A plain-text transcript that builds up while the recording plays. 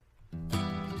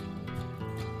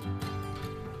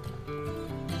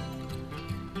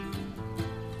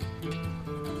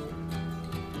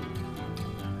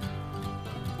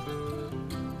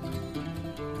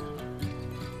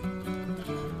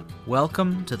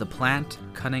Welcome to the Plant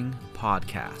Cunning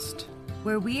Podcast,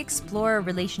 where we explore our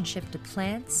relationship to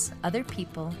plants, other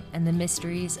people, and the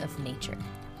mysteries of nature.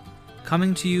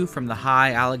 Coming to you from the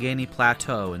high Allegheny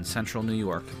Plateau in central New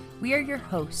York. We are your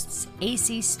hosts,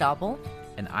 A.C. Stauble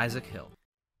and Isaac Hill.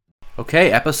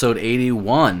 Okay, episode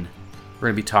 81. We're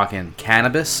going to be talking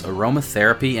cannabis,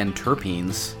 aromatherapy, and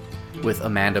terpenes with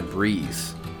Amanda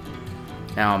Breeze.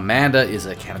 Now, Amanda is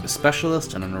a cannabis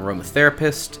specialist and an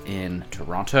aromatherapist in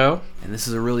Toronto, and this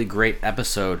is a really great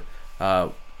episode.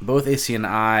 Both AC and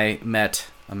I met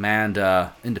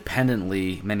Amanda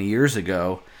independently many years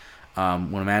ago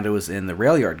when Amanda was in the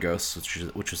Railyard Ghosts,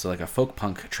 which was like a folk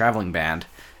punk traveling band,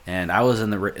 and I was in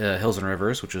the Hills and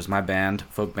Rivers, which was my band,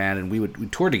 folk band, and we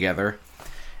toured together.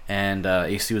 And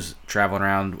AC was traveling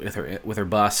around with her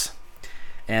bus.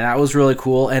 And that was really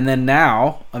cool. And then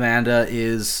now, Amanda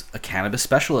is a cannabis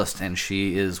specialist, and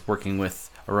she is working with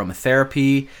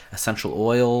aromatherapy, essential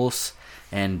oils,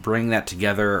 and bring that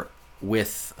together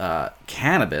with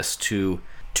cannabis to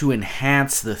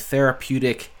enhance the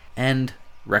therapeutic and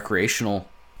recreational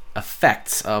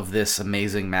effects of this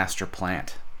amazing master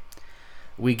plant.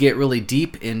 We get really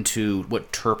deep into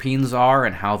what terpenes are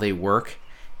and how they work,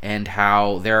 and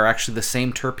how there are actually the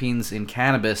same terpenes in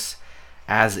cannabis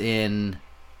as in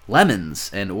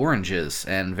lemons and oranges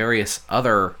and various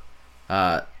other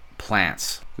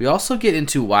plants. We also get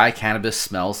into why cannabis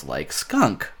smells like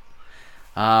skunk.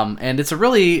 And it's a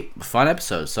really fun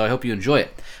episode, so I hope you enjoy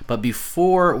it. But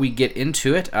before we get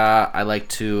into it, I'd like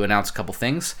to announce a couple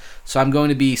things. So I'm going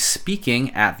to be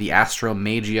speaking at the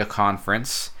Astromagia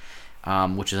Conference,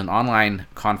 which is an online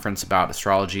conference about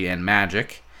astrology and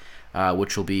magic,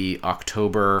 which will be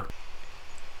October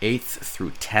 8th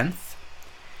through 10th.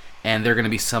 And there are going to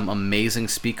be some amazing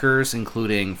speakers,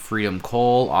 including Freedom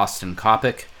Cole, Austin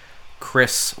Coppock,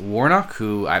 Chris Warnock,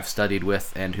 who I've studied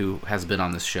with and who has been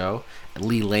on this show,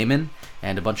 Lee Lehman,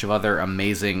 and a bunch of other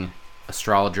amazing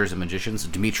astrologers and magicians,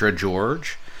 Demetra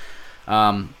George,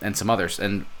 and some others,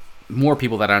 and more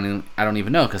people that I don't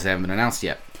even know because they haven't been announced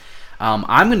yet.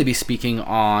 I'm going to be speaking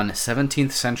on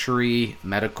 17th century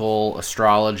medical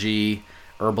astrology,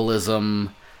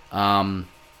 herbalism,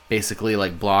 basically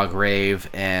like Blog Rave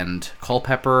and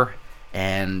Culpeper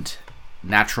and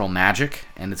natural magic,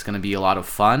 and it's going to be a lot of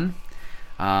fun.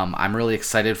 I'm really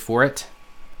excited for it.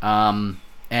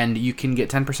 And you can get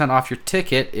 10% off your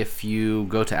ticket if you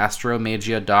go to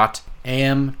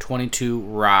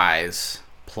astromagia.am22rise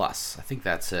plus. I think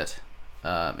that's it.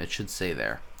 It should say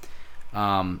there.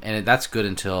 And that's good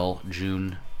until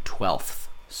June 12th.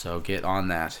 So get on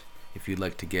that if you'd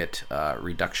like to get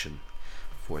reduction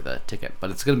for the ticket. But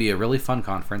it's going to be a really fun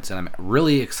conference, and I'm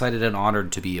really excited and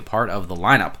honored to be a part of the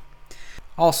lineup.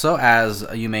 Also, as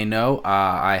you may know,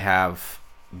 I have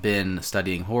been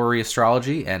studying Hori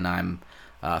astrology, and I'm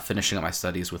finishing up my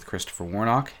studies with Christopher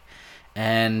Warnock.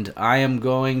 And I am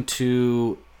going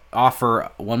to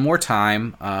offer one more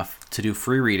time to do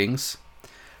free readings.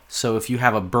 So if you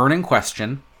have a burning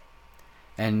question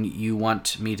and you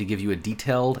want me to give you a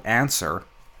detailed answer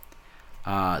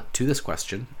to this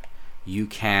question, you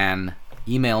can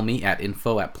email me at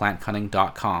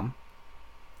info@plantcunning.com,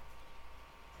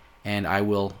 and I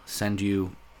will send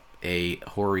you a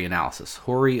Hori analysis.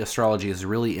 Hori astrology is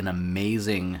really an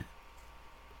amazing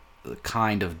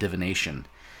kind of divination.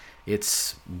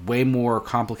 It's way more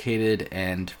complicated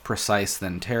and precise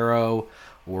than tarot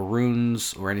or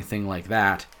runes or anything like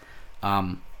that,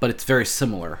 but it's very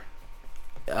similar.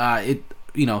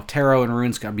 Tarot and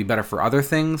runes can be better for other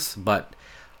things, but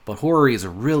Hori is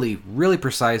really, really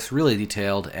precise, really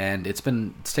detailed, and it's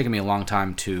taken me a long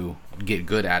time to get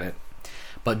good at it.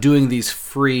 But doing these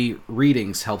free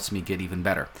readings helps me get even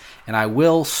better. And I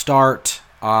will start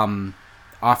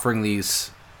offering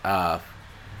these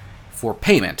for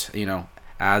payment,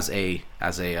 as a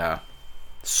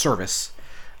service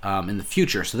in the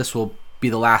future. So this will be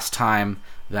the last time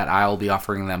that I'll be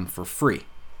offering them for free.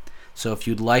 So if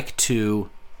you'd like to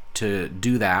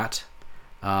do that,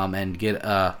 and get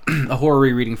a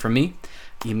Hori reading from me,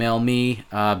 email me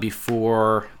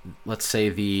before, let's say,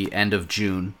 the end of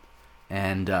June,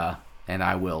 and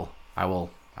I will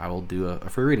do a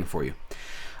free reading for you.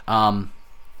 And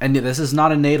this is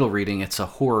not a natal reading; it's a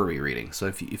Hori reading. So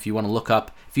if you want to look up,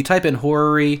 if you type in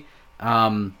Hori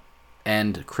and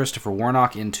Christopher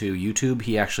Warnock into YouTube,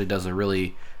 he actually does a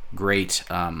really great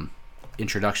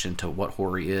introduction to what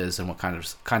Hori is and what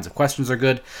kinds of questions are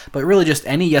good. But really just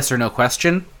any yes or no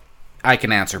question I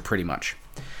can answer pretty much.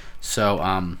 So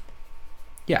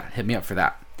hit me up for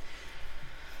that.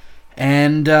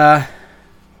 And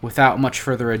without much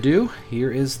further ado,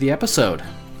 here is the episode.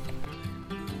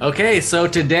 Okay, so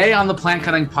today on the Plant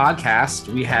Cutting Podcast,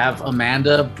 we have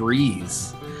Amanda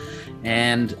Breeze.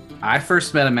 And I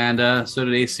first met Amanda, so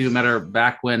did AC. We met her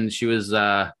back when she was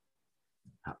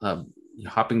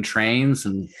hopping trains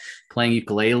and playing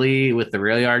ukulele with the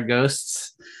Rail Yard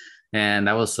Ghosts. And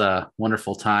that was a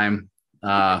wonderful time.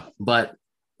 But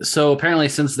so apparently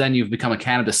since then, you've become a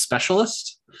cannabis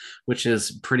specialist, which is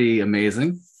pretty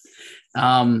amazing.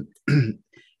 And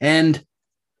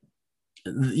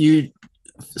you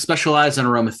specialize in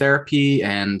aromatherapy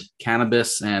and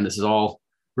cannabis, and this is all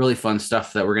really fun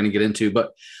stuff that we're going to get into.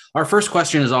 But our first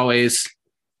question is always,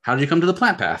 how did you come to the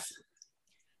plant path?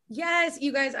 Yes,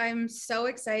 you guys, I'm so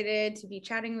excited to be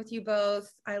chatting with you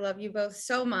both. I love you both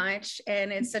so much,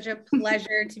 and it's such a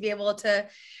pleasure to be able to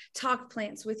talk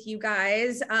plants with you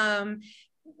guys.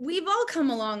 We've all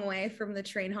come a long way from the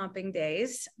train hopping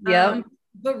days. Yep.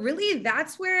 But really,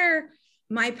 that's where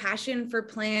my passion for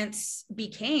plants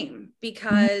became,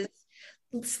 because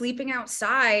sleeping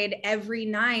outside every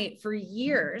night for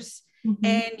years.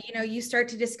 And, you start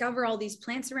to discover all these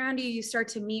plants around you. You start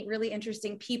to meet really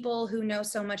interesting people who know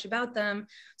so much about them.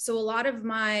 So a lot of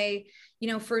my,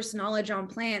 first knowledge on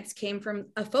plants came from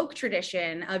a folk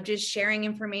tradition of just sharing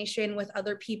information with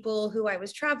other people who I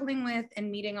was traveling with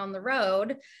and meeting on the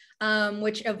road,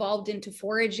 which evolved into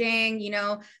foraging.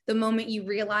 The moment you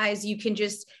realize you can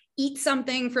just eat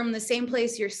something from the same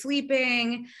place you're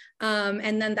sleeping.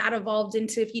 And then that evolved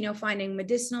into, finding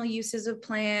medicinal uses of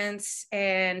plants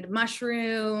and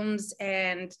mushrooms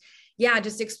and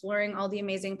just exploring all the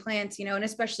amazing plants, and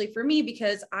especially for me,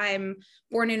 because I'm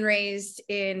born and raised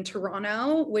in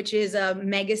Toronto, which is a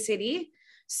mega city.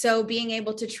 So being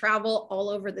able to travel all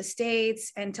over the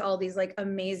States and to all these like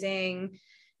amazing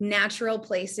natural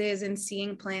places and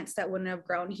seeing plants that wouldn't have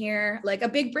grown here, like a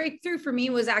big breakthrough for me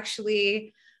was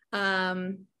actually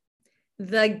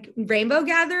the rainbow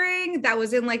gathering that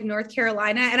was in like North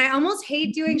Carolina. And I almost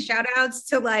hate doing shout outs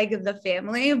to like the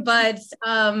family, but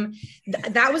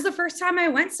that was the first time I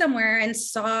went somewhere and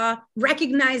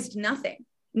recognized nothing,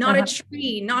 not a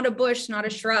tree, not a bush, not a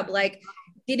shrub, like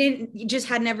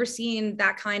had never seen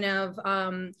that kind of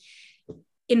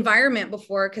environment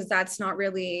before, because that's not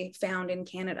really found in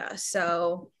Canada.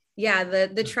 So yeah,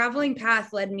 the traveling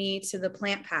path led me to the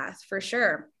plant path for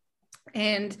sure.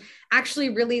 And actually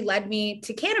really led me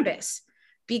to cannabis,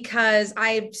 because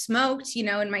I smoked,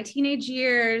 in my teenage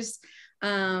years.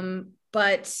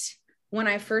 But when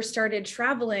I first started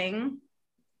traveling,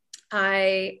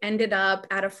 I ended up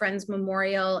at a friend's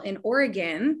memorial in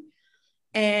Oregon.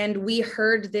 And we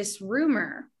heard this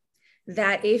rumor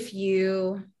that if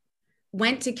you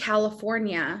went to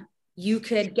California, you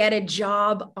could get a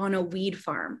job on a weed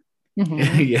farm.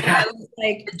 Yeah. I was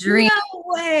like, dream. No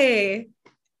way.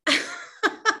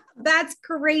 That's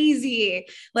crazy.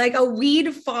 Like a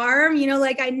weed farm,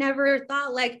 like I never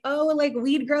thought like, oh, like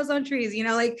weed grows on trees,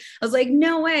 like I was like,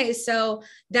 no way. So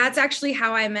that's actually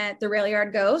how I met the Rail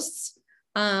Yard Ghosts.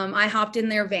 I hopped in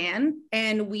their van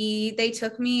and they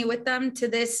took me with them to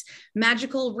this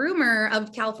magical rumor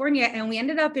of California. And we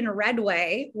ended up in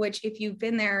Redway, which if you've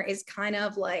been there is kind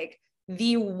of like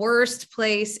the worst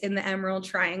place in the Emerald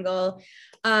Triangle.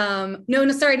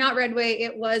 No, sorry, not Redway.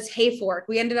 It was Hayfork.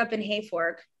 We ended up in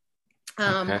Hayfork.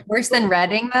 Okay. Worse than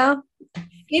Redding though?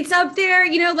 It's up there,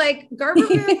 like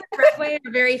Garberville and Redway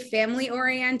are very family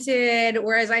oriented,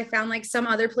 whereas I found like some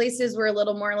other places were a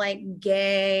little more like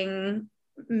gang,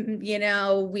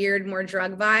 weird, more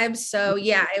drug vibes. So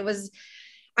yeah,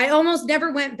 I almost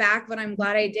never went back, but I'm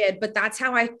glad I did. But that's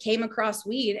how I came across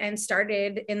weed and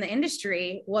started in the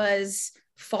industry, was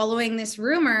following this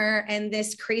rumor and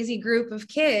this crazy group of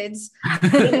kids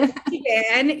in a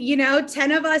minivan,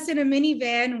 10 of us in a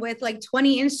minivan with like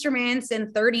 20 instruments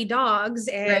and 30 dogs.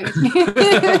 And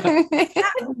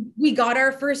we got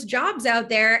our first jobs out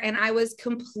there, and I was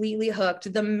completely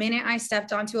hooked. The minute I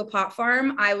stepped onto a pot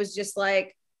farm, I was just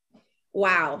like,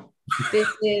 wow,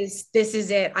 this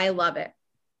is it. I love it.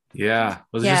 Yeah.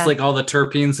 Was it just like all the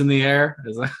terpenes in the air?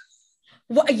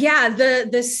 Well, yeah,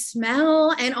 the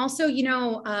smell. And also,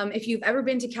 if you've ever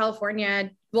been to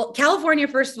California, well, California,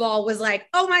 first of all, was like,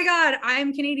 oh my God,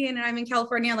 I'm Canadian and I'm in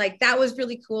California. Like that was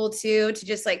really cool too, to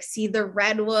just like see the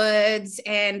redwoods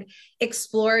and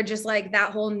explore just like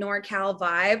that whole NorCal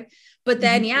vibe. But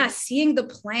then, seeing the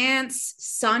plants,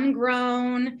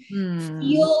 sun-grown,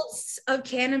 fields of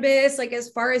cannabis, like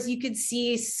as far as you could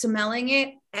see, smelling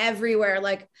it everywhere.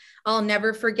 Like I'll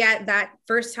never forget that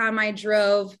first time I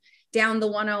drove down the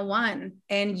 101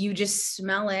 and you just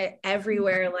smell it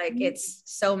everywhere. Like it's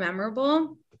so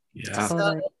memorable. Yeah.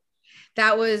 So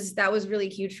that was really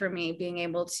huge for me, being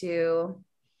able to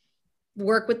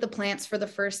work with the plants for the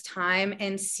first time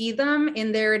and see them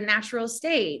in their natural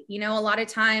state. You know, a lot of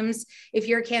times if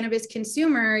you're a cannabis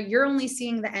consumer, you're only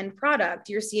seeing the end product.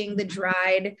 You're seeing the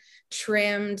dried,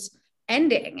 trimmed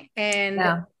ending.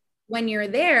 And when you're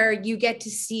there, you get to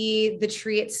see the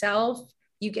tree itself.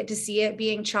 You get to see it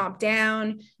being chopped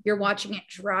down. You're watching it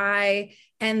dry.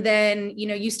 And then, you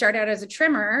know, you start out as a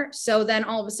trimmer. So then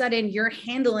all of a sudden you're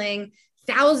handling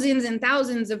thousands and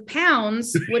thousands of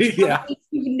pounds, which you've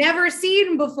never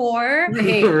seen before.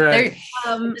 Right.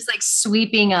 They're just like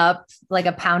sweeping up like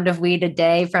a pound of weed a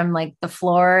day from like the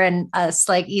floor, and us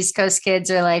like East Coast kids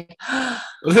are like, oh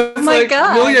my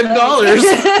God, $1 million.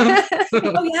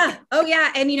 Oh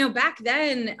yeah. And you know, back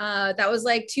then, that was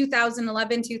like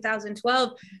 2011,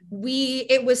 2012.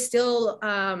 It was still,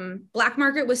 black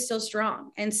market was still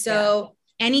strong. And so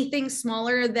anything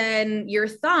smaller than your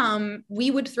thumb, we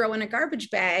would throw in a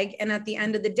garbage bag, and at the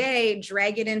end of the day,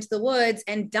 drag it into the woods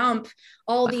and dump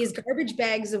all these garbage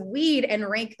bags of weed and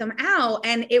rake them out.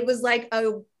 And it was like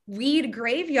a weed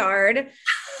graveyard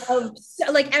of,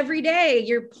 like, every day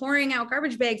you're pouring out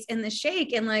garbage bags in the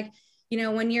shake. And like, you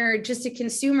know, when you're just a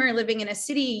consumer living in a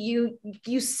city,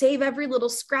 you save every little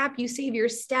scrap, you save your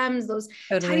stems, those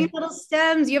tiny little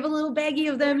stems, you have a little baggie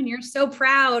of them and you're so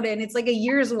proud, and it's like a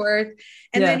year's worth.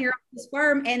 And then you're on this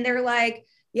farm and they're like,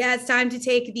 yeah, it's time to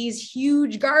take these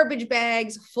huge garbage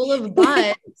bags full of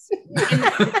buds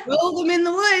and throw them in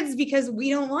the woods because we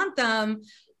don't want them.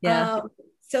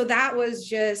 So that was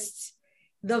just,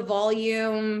 the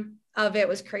volume of it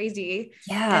was crazy.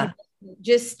 And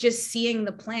just seeing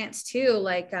the plants too,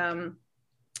 like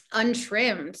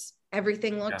untrimmed,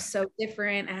 everything looks so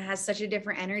different and has such a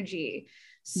different energy.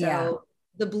 So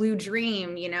the Blue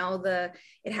Dream, you know,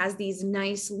 it has these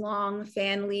nice long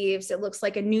fan leaves. It looks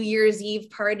like a New Year's Eve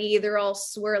party. They're all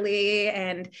swirly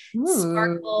and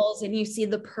sparkles, and you see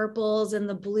the purples and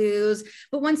the blues.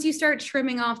 But once you start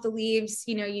trimming off the leaves,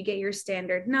 you know, you get your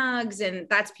standard nugs, and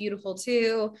that's beautiful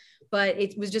too. But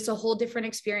it was just a whole different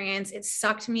experience. It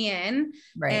sucked me in,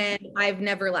 and I've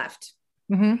never left.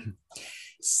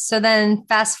 So then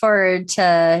fast forward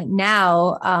to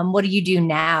now, what do you do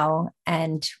now?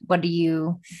 And how do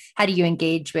you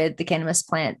engage with the cannabis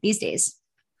plant these days?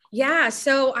 Yeah.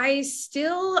 So I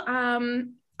still,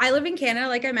 I live in Canada,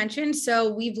 like I mentioned,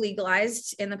 so we've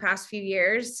legalized in the past few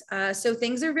years. So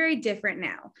things are very different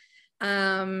now.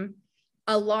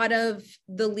 A lot of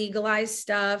the legalized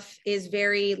stuff is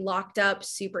very locked up,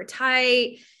 super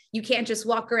tight. You can't just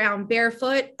walk around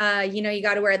barefoot. You know, you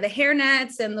got to wear the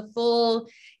hairnets and the full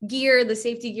gear, the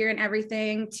safety gear and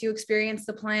everything to experience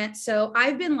the plant. So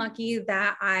I've been lucky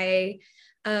that I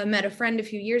met a friend a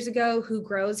few years ago who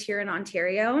grows here in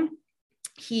Ontario.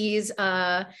 He's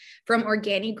from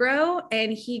Organigrow,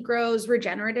 and he grows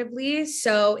regeneratively.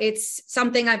 So it's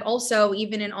something I've also,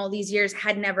 even in all these years,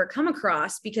 had never come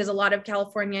across, because a lot of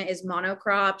California is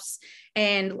monocrops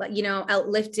and, you know,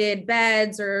 outlifted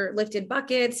beds or lifted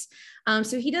buckets.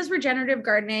 So he does regenerative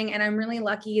gardening, and I'm really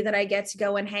lucky that I get to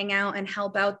go and hang out and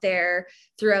help out there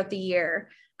throughout the year.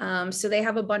 So they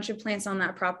have a bunch of plants on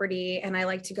that property, and I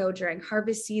like to go during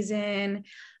harvest season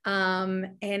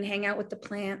and hang out with the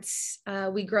plants.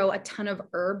 We grow a ton of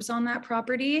herbs on that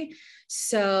property.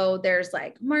 So there's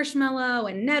like marshmallow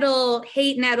and nettle.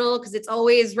 Hate nettle because it's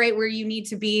always right where you need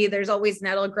to be. There's always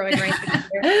nettle growing right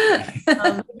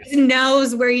there.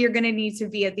 Knows where you're going to need to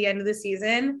be at the end of the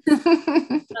season.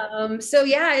 So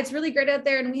yeah, it's really great out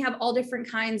there. And we have all different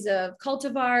kinds of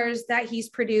cultivars that he's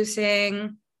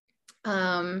producing.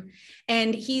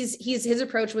 And his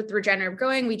approach with regenerative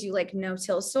growing, we do like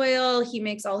no-till soil. He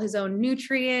makes all his own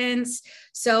nutrients.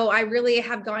 So I really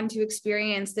have gotten to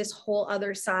experience this whole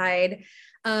other side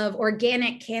of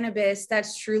organic cannabis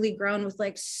that's truly grown with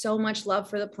like so much love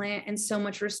for the plant and so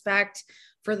much respect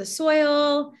for the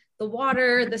soil, the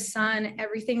water, the sun.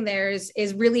 Everything there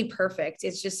is really perfect.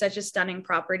 It's just such a stunning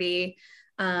property.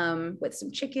 With some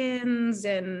chickens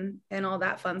and all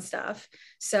that fun stuff.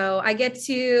 So I get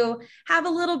to have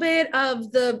a little bit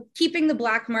of the keeping the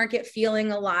black market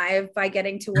feeling alive by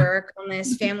getting to work on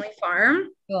this family farm.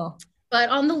 Cool. But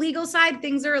on the legal side,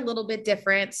 things are a little bit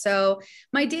different. So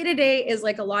my day-to-day is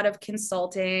like a lot of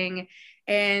consulting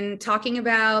and talking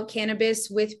about cannabis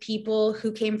with people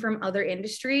who came from other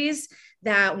industries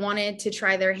that wanted to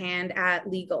try their hand at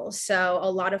legal. So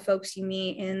a lot of folks you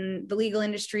meet in the legal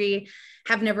industry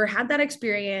have never had that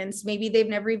experience. Maybe they've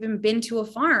never even been to a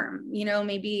farm, you know,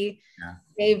 maybe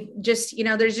they've just, you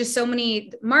know, there's just so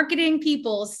many marketing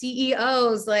people,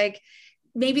 CEOs, like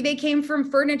maybe they came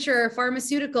from furniture,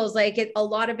 pharmaceuticals, like a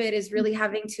lot of it is really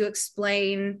having to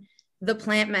explain the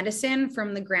plant medicine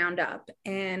from the ground up.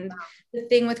 And the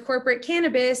thing with corporate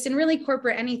cannabis and really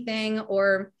corporate anything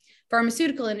or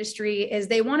pharmaceutical industry is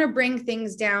they want to bring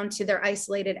things down to their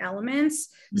isolated elements.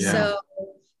 Yeah. So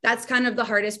that's kind of the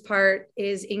hardest part,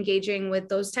 is engaging with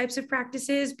those types of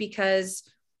practices, because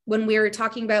when we were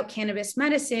talking about cannabis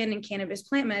medicine and cannabis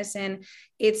plant medicine,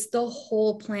 it's the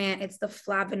whole plant, it's the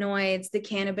flavonoids, the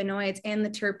cannabinoids, and the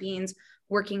terpenes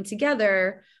working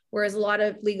together. Whereas a lot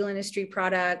of legal industry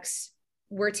products,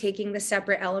 we're taking the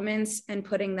separate elements and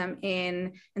putting them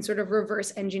in and sort of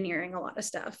reverse engineering a lot of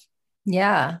stuff.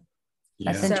 Yeah.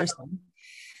 That's Yeah. interesting.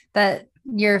 That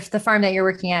the farm that you're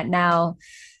working at now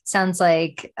sounds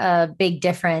like a big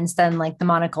difference than like the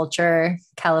monoculture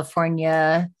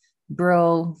California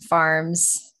grow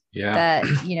farms Yeah.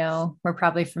 that, you know, we're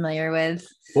probably familiar with.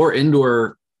 Or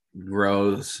indoor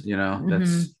grows, you know,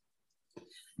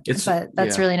 But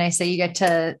that's really nice that you get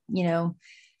to, you know,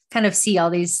 kind of see all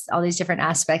these different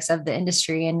aspects of the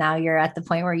industry. And now you're at the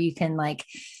point where you can like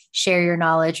share your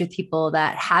knowledge with people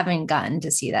that haven't gotten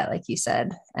to see that, like you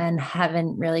said, and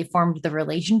haven't really formed the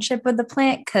relationship with the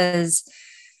plant. Cause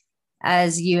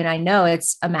as you and I know,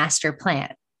 it's a master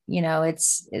plant. You know,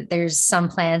 there's some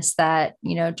plants that,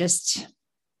 you know, just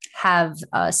have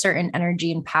a certain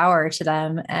energy and power to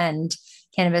them. And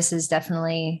cannabis is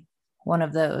definitely one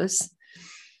of those.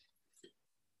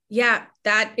 Yeah,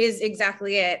 that is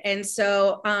exactly it. And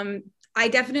so I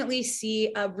definitely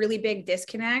see a really big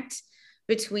disconnect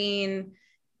between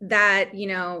that, you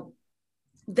know,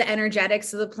 the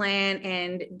energetics of the plant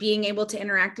and being able to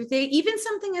interact with it. Even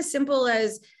something as simple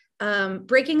as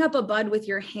breaking up a bud with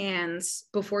your hands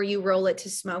before you roll it to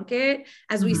smoke it,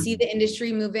 as we see the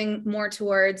industry moving more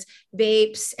towards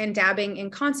vapes and dabbing in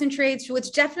concentrates,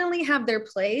 which definitely have their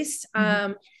place.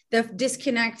 The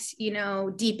disconnect, you know,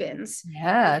 deepens.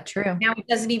 Yeah, true. Now it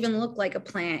doesn't even look like a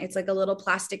plant. It's like a little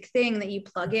plastic thing that you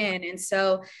plug in. And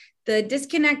so the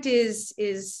disconnect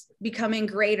is becoming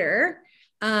greater.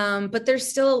 But there's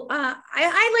still,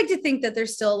 I like to think that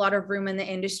there's still a lot of room in the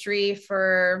industry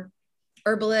for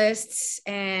herbalists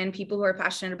and people who are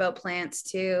passionate about plants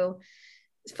to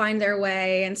find their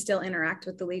way and still interact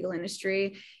with the legal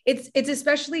industry. It's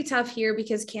especially tough here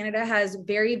because Canada has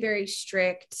very, very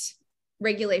strict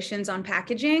regulations on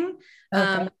packaging,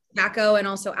 tobacco and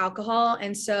also alcohol.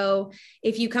 And so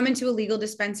if you come into a legal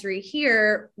dispensary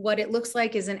here, what it looks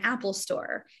like is an Apple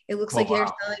store. It looks like they're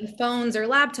selling phones or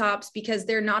laptops because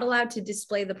they're not allowed to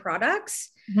display the products.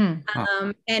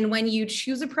 And when you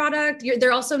choose a product,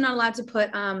 they're also not allowed to put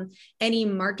any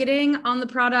marketing on the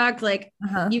product. Like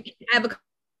you can have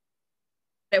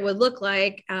it would look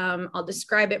like. I'll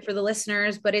describe it for the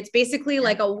listeners, but it's basically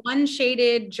like a one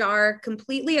shaded jar,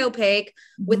 completely opaque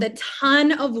with a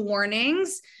ton of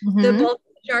warnings. The bulk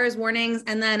of the jar is warnings,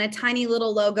 and then a tiny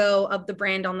little logo of the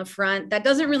brand on the front that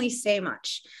doesn't really say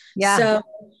much. Yeah. So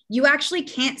you actually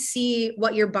can't see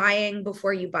what you're buying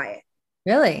before you buy it.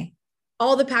 Really?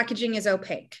 All the packaging is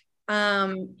opaque.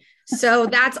 So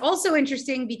that's also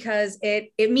interesting because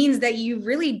it means that you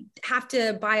really have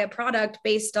to buy a product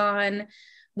based on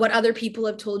what other people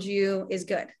have told you is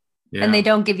good. Yeah. And they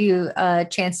don't give you a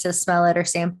chance to smell it or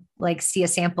see a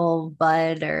sample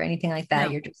bud or anything like that.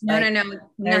 No. You're just no,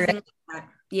 nothing like that.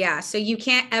 Yeah. So you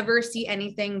can't ever see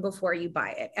anything before you buy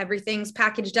it. Everything's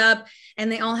packaged up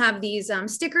and they all have these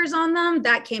stickers on them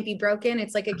that can't be broken.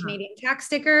 It's like a Canadian tax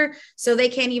sticker. So they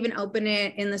can't even open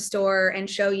it in the store and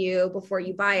show you before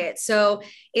you buy it. So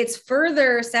it's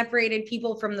further separated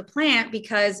people from the plant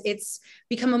because it's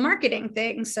become a marketing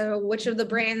thing. So which of the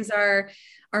brands are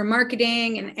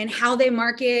marketing and how they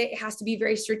market, it has to be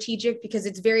very strategic because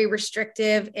it's very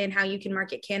restrictive in how you can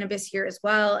market cannabis here as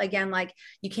well. Again, like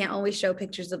you can't always show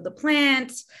pictures of the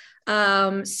plant.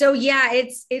 So yeah,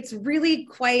 it's really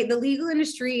quite, the legal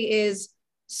industry is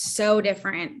so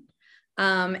different.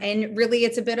 And really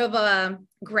it's a bit of a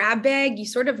grab bag. You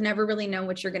sort of never really know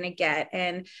what you're going to get,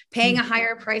 and paying a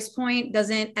higher price point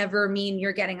doesn't ever mean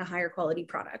you're getting a higher quality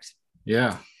product.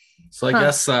 Yeah. So I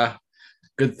guess,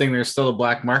 good thing there's still a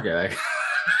black market.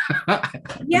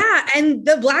 Yeah, and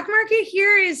the black market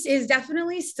here is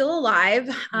definitely still alive.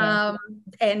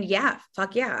 And yeah,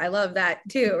 fuck yeah, I love that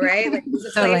too, right? Like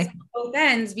it's a place on both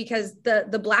ends, because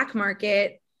the black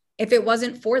market, if it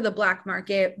wasn't for the black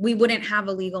market, we wouldn't have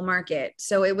a legal market.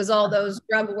 So it was all those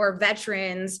drug war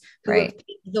veterans who have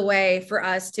paved the way for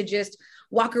us to just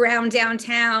walk around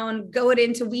downtown, go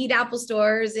into weed Apple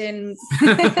stores and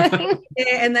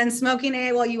and then smoking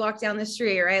it while you walk down the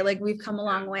street, right? Like we've come a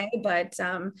long way, but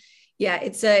yeah,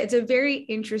 it's a very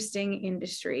interesting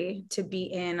industry to be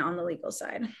in on the legal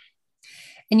side.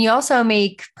 And you also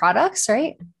make products,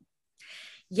 right?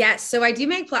 Yes. So I do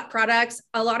make products.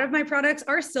 A lot of my products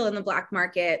are still in the black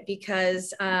market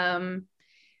because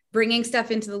bringing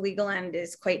stuff into the legal end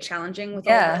is quite challenging with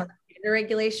all the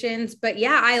regulations. But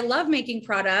yeah, I love making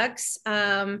products.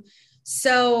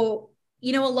 So,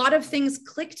 you know, a lot of things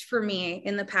clicked for me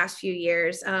in the past few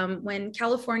years. When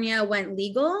California went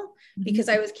legal, because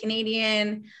I was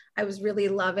Canadian, I was really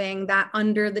loving that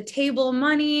under the table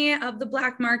money of the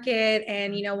black market.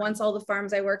 And, you know, once all the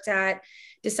farms I worked at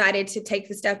decided to take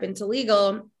the step into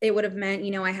legal, it would have meant,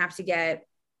 you know, I have to get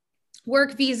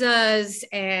work visas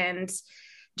and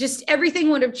just everything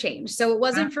would have changed. So it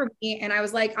wasn't for me. And I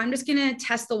was like, I'm just going to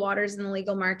test the waters in the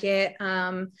legal market.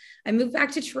 I moved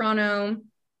back to Toronto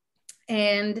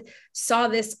and saw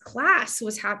this class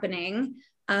was happening.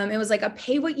 It was like a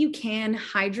pay what you can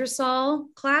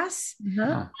hydrosol class.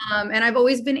 And I've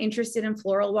always been interested in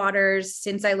floral waters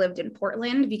since I lived in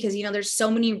Portland because, you know, there's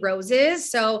so many roses.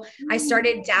 So I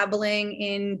started dabbling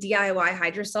in DIY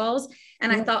hydrosols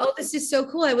and I thought, oh, this is so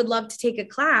cool. I would love to take a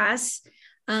class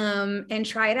and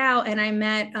try it out. And I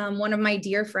met one of my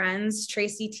dear friends,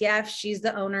 Tracy TF. She's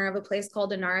the owner of a place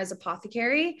called Inara's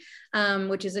Apothecary,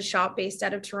 which is a shop based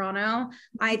out of Toronto.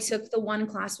 I took the one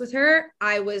class with her.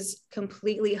 I was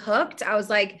completely hooked. I was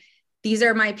like, these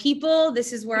are my people.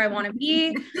 This is where I want to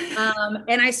be.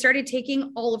 And I started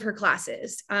taking all of her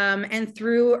classes. And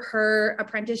through her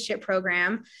apprenticeship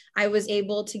program, I was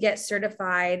able to get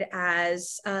certified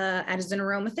as an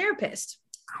aromatherapist.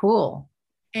 Cool.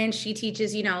 And she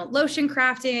teaches, you know, lotion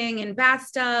crafting and bath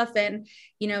stuff and,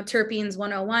 you know, terpenes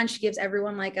 101. She gives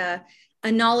everyone like a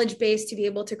knowledge base to be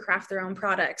able to craft their own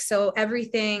products. So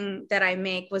everything that I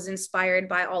make was inspired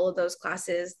by all of those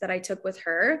classes that I took with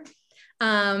her.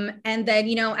 And then,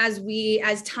 you know,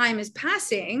 as time is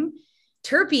passing,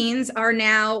 terpenes are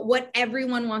now what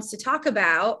everyone wants to talk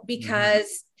about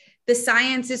because the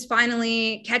science is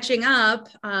finally catching up.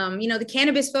 You know, the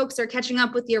cannabis folks are catching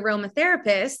up with the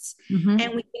aromatherapists,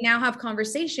 and we now have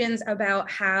conversations about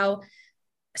how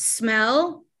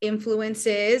smell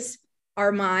influences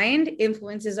our mind,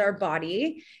 influences our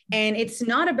body. And it's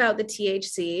not about the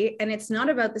THC and it's not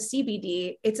about the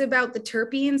CBD. It's about the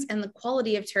terpenes and the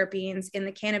quality of terpenes in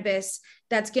the cannabis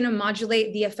that's going to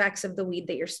modulate the effects of the weed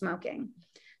that you're smoking.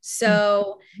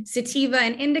 So sativa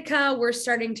and indica, we're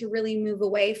starting to really move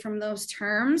away from those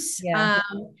terms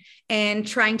and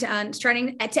trying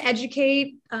to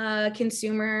educate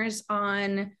consumers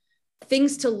on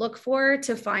things to look for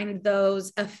to find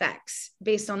those effects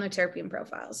based on their terpene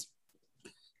profiles.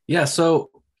 Yeah. So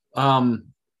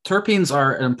terpenes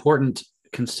are an important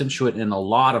constituent in a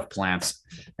lot of plants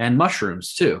and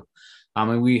mushrooms too.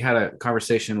 And we had a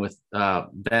conversation with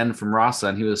Ben from Rasa,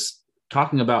 and he was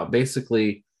talking about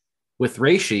basically with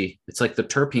reishi, it's like the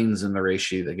terpenes in the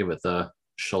reishi that give it the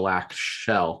shellac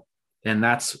shell. And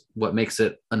that's what makes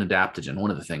it an adaptogen, one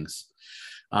of the things.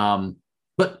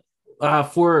 But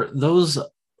for those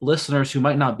listeners who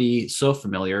might not be so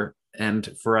familiar,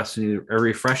 and for us to need a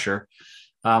refresher,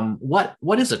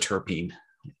 what is a terpene?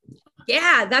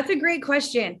 Yeah, that's a great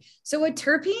question. So a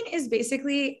terpene is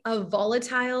basically a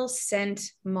volatile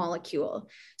scent molecule.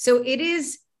 So it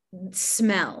is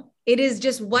smell. It is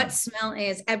just what smell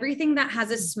is. Everything that has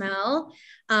a smell,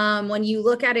 when you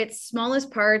look at its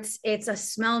smallest parts, it's a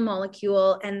smell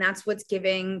molecule, and that's what's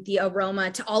giving the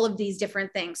aroma to all of these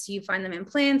different things. So you find them in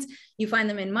plants, you find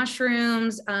them in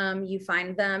mushrooms, you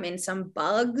find them in some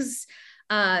bugs.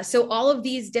 So all of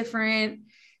these different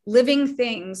living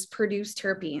things produce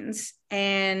terpenes,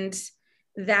 and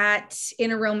that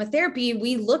in aromatherapy,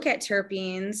 we look at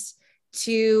terpenes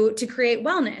to create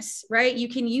wellness, right? You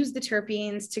can use the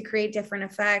terpenes to create different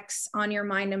effects on your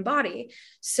mind and body.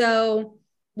 So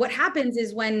what happens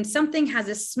is when something has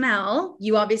a smell,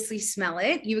 you obviously smell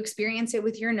it, you experience it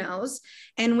with your nose,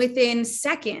 and within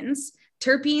seconds,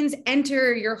 terpenes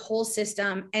enter your whole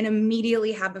system and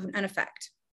immediately have an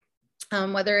effect.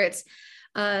 Whether it's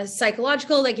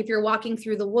psychological, like if you're walking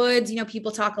through the woods, you know,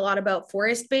 people talk a lot about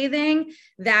forest bathing.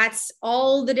 That's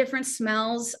all the different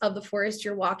smells of the forest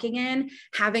you're walking in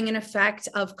having an effect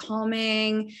of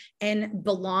calming and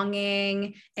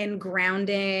belonging and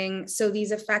grounding. So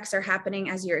these effects are happening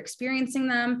as you're experiencing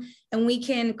them. And we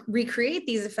can recreate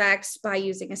these effects by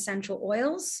using essential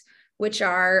oils, which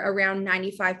are around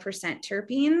 95%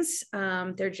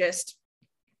 terpenes. They're just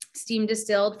steam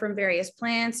distilled from various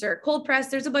plants or cold pressed.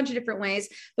 There's a bunch of different ways,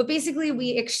 but basically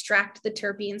we extract the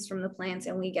terpenes from the plants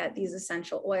and we get these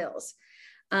essential oils.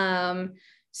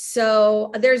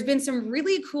 So there's been some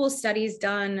really cool studies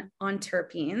done on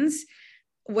terpenes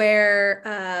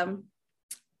where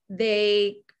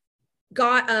they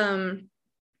got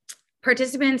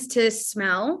participants to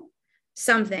smell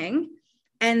something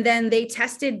And then they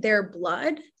tested their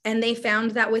blood and they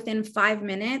found that within 5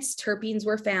 minutes, terpenes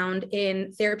were found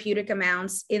in therapeutic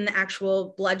amounts in the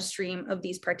actual bloodstream of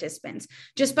these participants,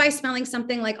 just by smelling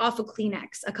something like off a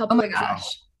Kleenex, a couple of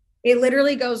drops. It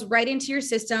literally goes right into your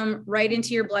system, right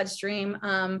into your bloodstream.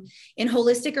 In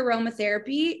holistic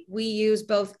aromatherapy, we use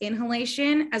both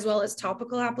inhalation as well as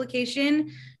topical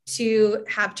application to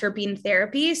have terpene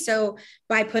therapy. So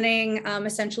by putting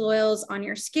essential oils on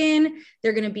your skin,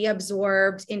 they're going to be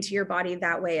absorbed into your body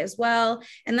that way as well.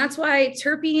 And that's why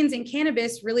terpenes and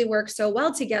cannabis really work so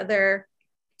well together,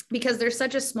 because there's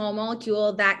such a small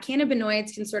molecule that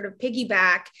cannabinoids can sort of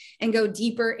piggyback and go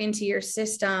deeper into your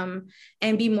system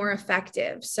and be more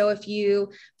effective. So if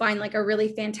you find like a really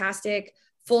fantastic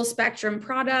full spectrum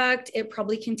product, it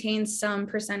probably contains some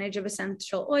percentage of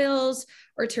essential oils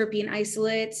or terpene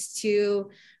isolates to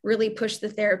really push the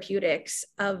therapeutics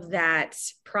of that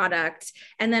product.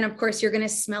 And then of course, you're going to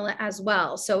smell it as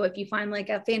well. So if you find like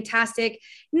a fantastic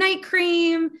night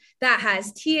cream that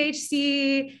has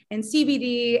THC and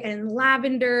CBD and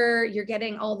lavender, you're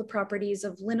getting all the properties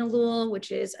of linalool,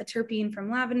 which is a terpene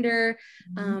from lavender,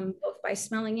 both by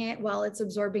smelling it while it's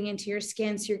absorbing into your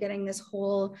skin. So you're getting this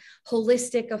whole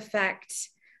holistic effect,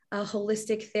 a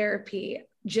holistic therapy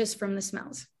just from the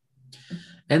smells.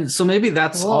 And so maybe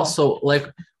that's also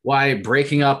like why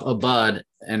breaking up a bud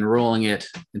and rolling it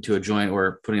into a joint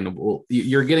or putting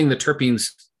you're getting the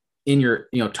terpenes in your,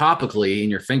 topically in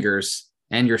your fingers,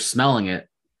 and you're smelling it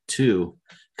too,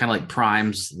 kind of like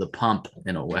primes the pump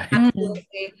in a way.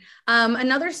 Absolutely.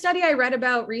 Another study I read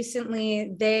about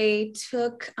recently, they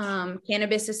took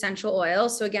cannabis essential oil.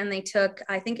 So again, they took,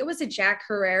 I think it was a Jack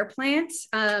Herer plant,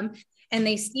 and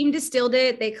they steam distilled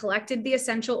it. They collected the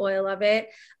essential oil of it.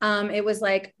 It was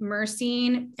like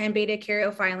myrcene and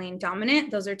beta-caryophyllene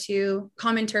dominant. Those are two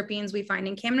common terpenes we find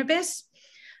in cannabis.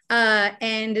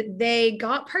 And they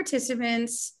got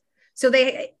participants. So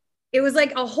it was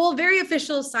like a whole very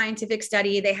official scientific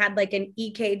study. They had like an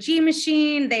EKG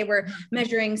machine. They were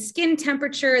measuring skin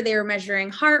temperature. They were measuring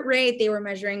heart rate. They were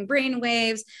measuring brain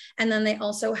waves. And then they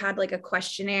also had like a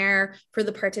questionnaire for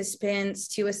the participants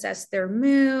to assess their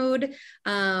mood,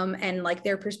 and like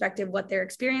their perspective, what their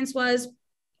experience was.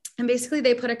 And basically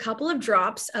they put a couple of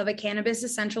drops of a cannabis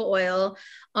essential oil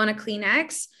on a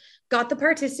Kleenex, got the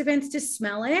participants to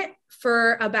smell it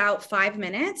for about 5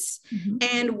 minutes.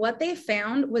 And what they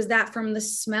found was that from the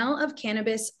smell of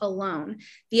cannabis alone,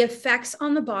 the effects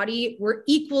on the body were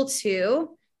equal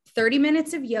to 30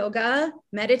 minutes of yoga,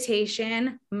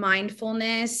 meditation,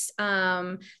 mindfulness,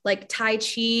 like Tai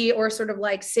Chi or sort of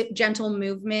like gentle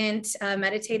movement,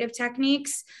 meditative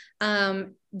techniques.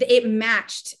 It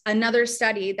matched another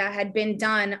study that had been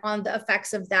done on the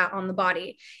effects of that on the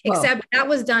body, except that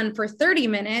was done for 30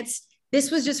 minutes. This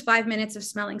was just 5 minutes of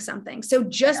smelling something. So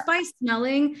just by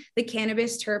smelling the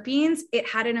cannabis terpenes, it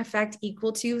had an effect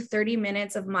equal to 30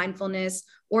 minutes of mindfulness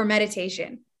or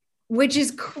meditation, which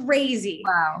is crazy.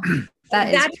 Wow.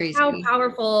 That's crazy. How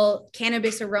powerful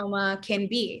cannabis aroma can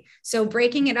be. So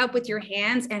breaking it up with your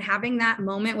hands and having that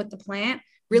moment with the plant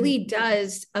really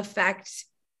does affect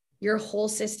your whole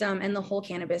system and the whole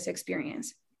cannabis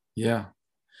experience. Yeah.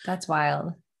 That's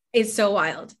wild. It's so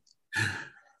wild.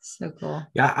 So cool.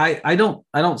 Yeah. I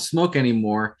don't smoke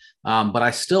anymore. But I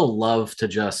still love to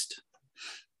just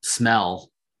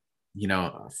smell,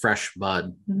 fresh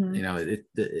bud,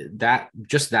 that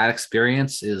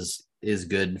experience is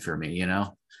good for me, Yeah,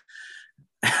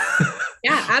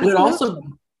 absolutely. But also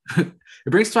it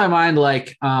brings to my mind,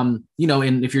 like,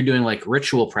 if you're doing like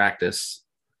ritual practice,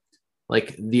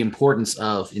 like the importance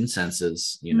of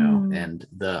incenses, and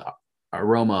the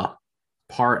aroma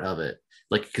part of it,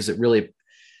 like, because it really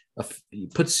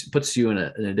puts you in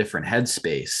a different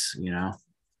headspace,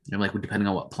 like depending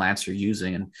on what plants you're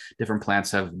using, and different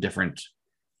plants have different,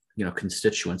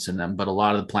 constituents in them. But a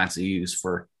lot of the plants that you use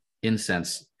for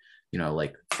incense,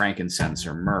 like frankincense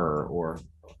or myrrh or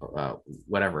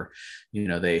whatever,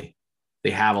 they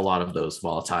have a lot of those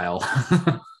volatile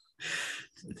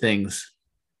things.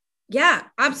 Yeah,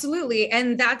 absolutely.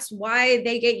 And that's why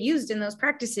they get used in those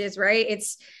practices, right?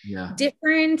 It's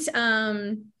different.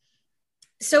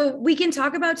 So we can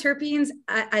talk about terpenes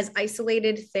as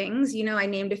isolated things. I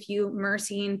named a few: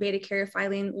 myrcene,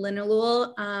 beta-caryophyllene,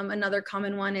 linalool. Another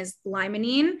common one is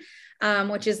limonene,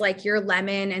 which is like your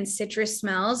lemon and citrus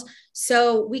smells.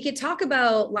 So we could talk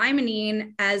about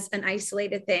limonene as an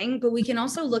isolated thing, but we can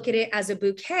also look at it as a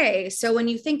bouquet. So when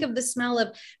you think of the smell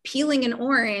of peeling an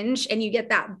orange and you get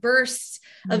that burst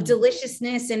of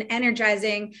deliciousness and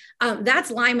energizing,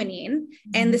 that's limonene.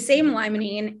 And the same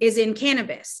limonene is in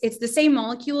cannabis. It's the same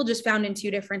molecule, just found in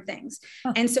two different things.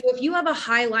 And so if you have a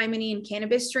high limonene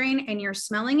cannabis strain and you're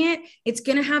smelling it, it's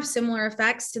going to have similar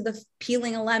effects to the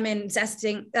peeling a lemon,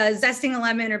 zesting a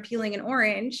lemon, or peeling an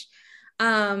orange.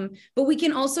 But we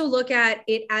can also look at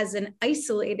it as an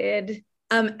isolated,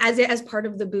 as part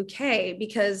of the bouquet,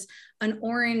 because an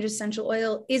orange essential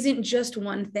oil isn't just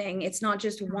one thing. It's not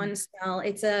just one smell.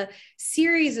 It's a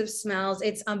series of smells.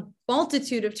 It's a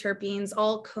multitude of terpenes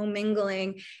all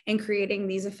commingling and creating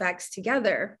these effects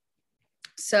together.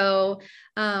 So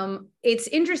it's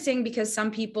interesting because some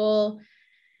people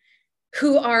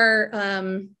who are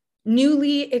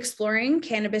newly exploring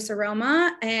cannabis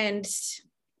aroma and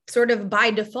sort of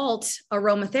by default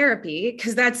aromatherapy,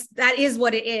 because that is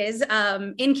what it is.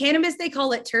 In cannabis, they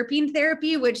call it terpene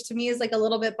therapy, which to me is like a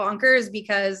little bit bonkers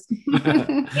because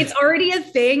it's already a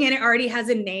thing and it already has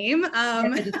a name.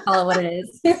 Just call it what it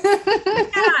is.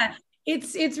 Yeah.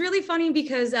 It's really funny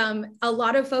because a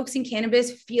lot of folks in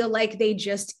cannabis feel like they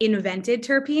just invented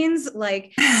terpenes.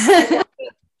 Like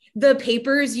the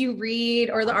papers you read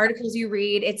or the articles you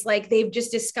read, it's like they've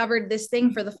just discovered this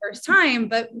thing for the first time.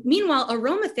 But meanwhile,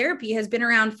 aromatherapy has been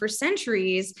around for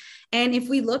centuries. And if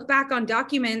we look back on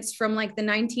documents from like the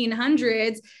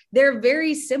 1900s, they're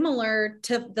very similar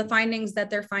to the findings that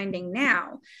they're finding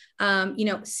now.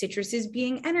 Citrus is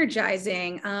being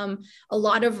energizing. A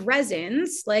lot of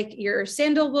resins, like your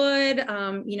sandalwood,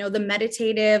 the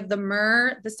meditative, the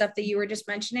myrrh, the stuff that you were just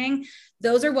mentioning,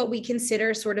 those are what we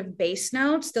consider sort of base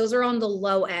notes. Those are on the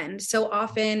low end. So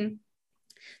often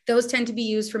those tend to be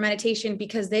used for meditation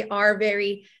because they are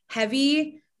very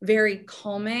heavy, very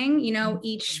calming.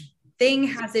 Each thing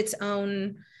has its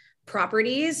own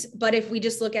properties, but if we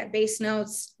just look at base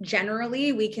notes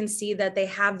generally, we can see that they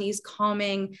have these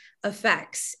calming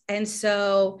effects. And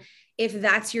so if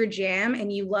that's your jam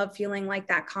and you love feeling like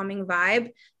that calming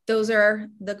vibe, those are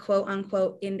the quote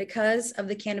unquote indicas of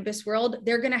the cannabis world.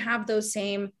 They're going to have those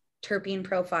same terpene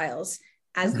profiles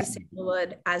as the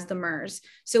sandalwood, as the myrrhs.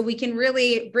 So we can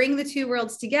really bring the two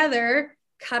worlds together,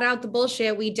 cut out the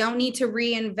bullshit. We don't need to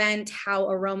reinvent how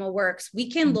aroma works. We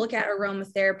can look at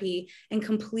aromatherapy and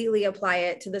completely apply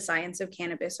it to the science of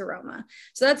cannabis aroma.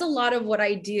 So that's a lot of what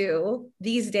I do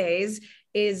these days,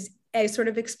 is I sort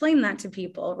of explain that to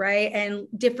people, right? And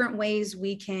different ways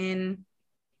we can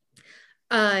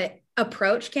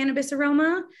approach cannabis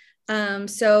aroma.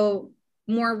 So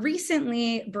more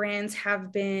recently, brands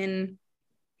have been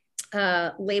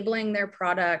labeling their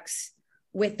products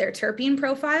with their terpene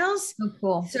profiles. Oh,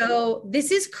 cool. So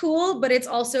this is cool, but it's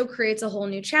also creates a whole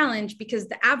new challenge because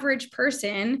the average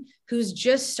person who's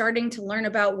just starting to learn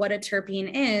about what a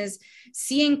terpene is,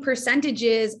 seeing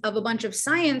percentages of a bunch of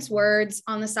science words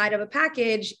on the side of a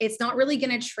package, it's not really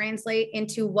going to translate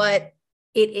into what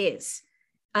it is.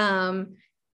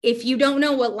 If you don't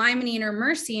know what limonene or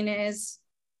myrcene is,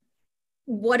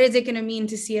 what is it going to mean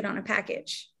to see it on a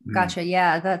package? Gotcha.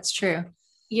 Yeah, that's true.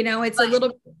 It's a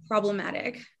little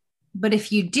problematic. But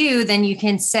if you do, then you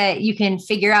can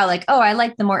figure out like, oh, I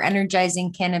like the more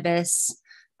energizing cannabis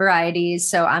varieties,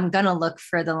 so I'm going to look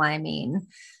for the limonene.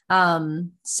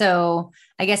 So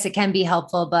I guess it can be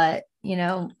helpful, but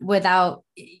without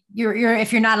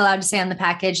if you're not allowed to say on the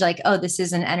package, like, oh, this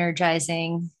is an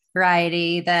energizing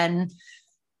variety, then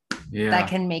that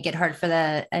can make it hard for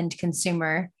the end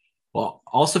consumer. Well,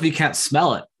 also if you can't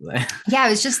smell it. Yeah, I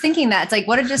was just thinking that it's like,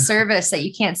 what a disservice that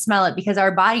you can't smell it, because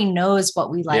our body knows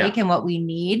what we like and what we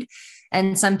need.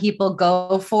 And some people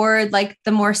go for like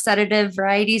the more sedative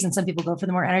varieties and some people go for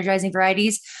the more energizing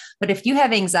varieties. But if you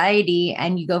have anxiety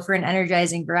and you go for an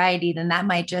energizing variety, then that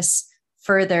might just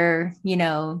further,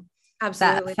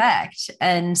 that effect.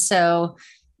 And so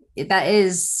that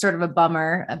is sort of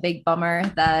a big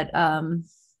bummer that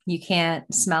you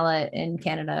can't smell it in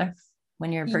Canada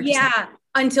when you're purchasing. Yeah,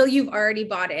 until you've already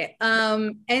bought it.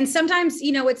 And sometimes,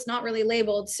 it's not really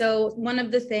labeled. So one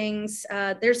of the things,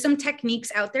 there's some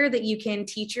techniques out there that you can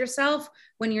teach yourself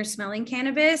when you're smelling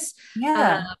cannabis,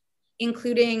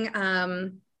 including,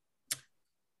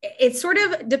 it sort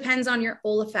of depends on your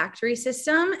olfactory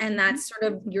system, and that's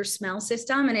sort of your smell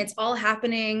system. And it's all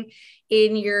happening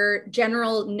in your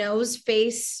general nose,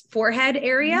 face, forehead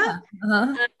area.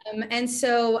 And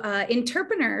so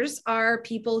interpreters are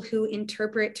people who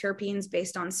interpret terpenes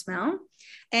based on smell.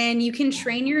 And you can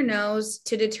train your nose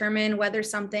to determine whether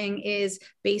something is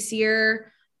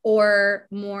basier or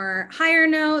more higher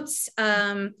notes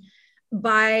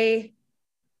by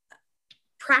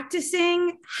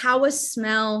practicing how a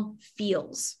smell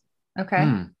feels.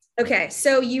 Okay. Okay,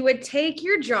 so you would take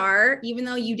your jar, even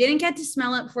though you didn't get to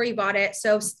smell it before you bought it.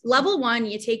 So level 1,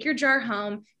 you take your jar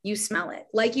home, you smell it.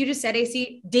 Like you just said,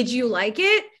 AC, did you like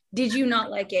it? Did you not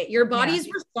like it? Your body's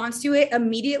response to it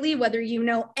immediately, whether you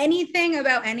know anything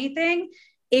about anything,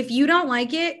 if you don't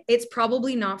like it, it's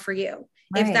probably not for you.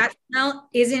 Right. If that smell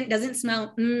doesn't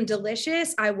smell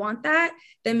delicious, I want that,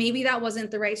 then maybe that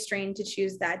wasn't the right strain to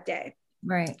choose that day.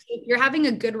 Right. If you're having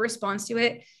a good response to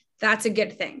it, that's a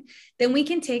good thing. Then we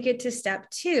can take it to step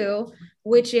 2,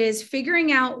 which is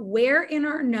figuring out where in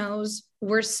our nose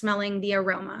we're smelling the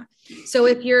aroma. So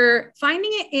if you're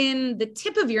finding it in the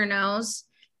tip of your nose,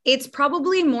 it's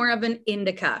probably more of an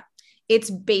indica. It's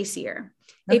basier.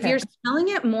 Okay. If you're smelling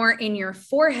it more in your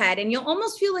forehead, and you'll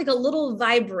almost feel like a little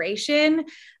vibration,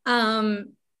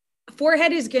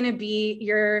 forehead is going to be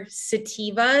your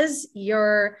sativas,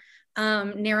 your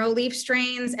narrow leaf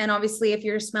strains. And obviously if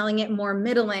you're smelling it more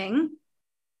middling,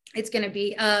 it's going to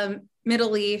be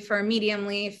middle leaf or medium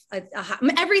leaf.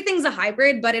 Everything's a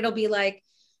hybrid, but it'll be like,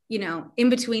 in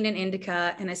between an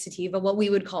indica and a sativa, what we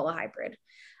would call a hybrid.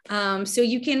 So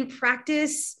you can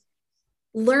practice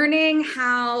learning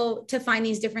how to find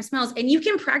these different smells, and you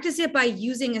can practice it by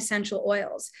using essential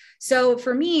oils. So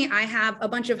for me, I have a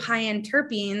bunch of high-end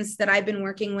terpenes that I've been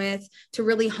working with to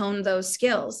really hone those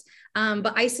skills.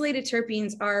 But isolated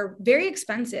terpenes are very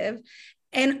expensive.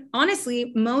 And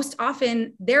honestly, most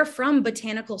often they're from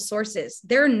botanical sources.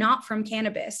 They're not from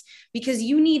cannabis, because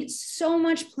you need so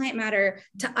much plant matter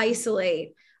to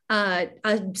isolate a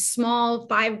small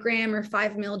 5 gram or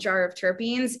 5 ml jar of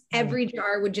terpenes. Every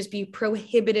jar would just be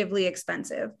prohibitively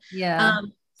expensive. Yeah.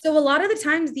 So a lot of the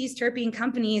times these terpene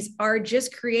companies are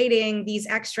just creating these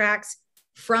extracts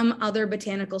from other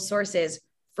botanical sources,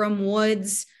 from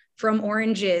woods, from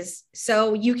oranges.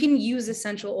 So you can use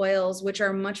essential oils, which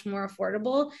are much more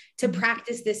affordable, to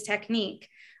practice this technique.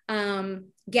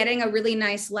 Getting a really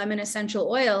nice lemon essential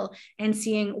oil and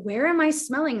seeing, where am I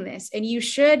smelling this? And you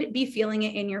should be feeling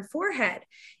it in your forehead.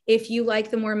 If you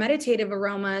like the more meditative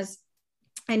aromas,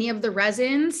 any of the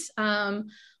resins,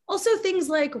 also things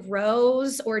like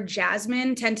rose or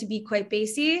jasmine tend to be quite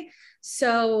bassy.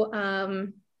 So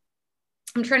I'm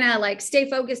trying to stay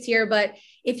focused here, but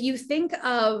if you think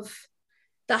of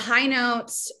the high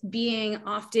notes being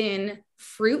often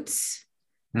fruits,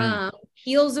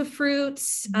 peels of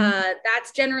fruits,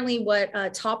 that's generally what a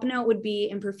top note would be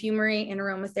in perfumery and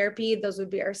aromatherapy. Those would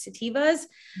be our sativas.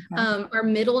 Our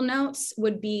middle notes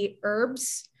would be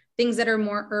herbs, things that are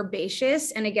more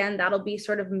herbaceous. And again, that'll be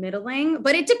sort of middling,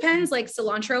 but it depends. Like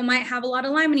cilantro might have a lot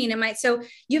of limonene. So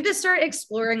you have to start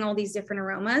exploring all these different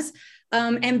aromas.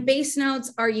 And base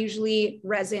notes are usually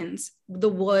resins, the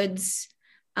woods,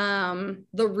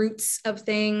 the roots of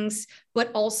things,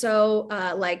 but also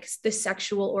like the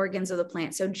sexual organs of the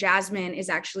plant. So jasmine is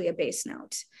actually a base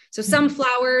note. So some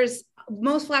flowers,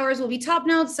 most flowers will be top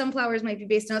notes, some flowers might be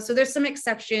base notes. So there's some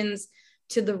exceptions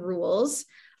to the rules.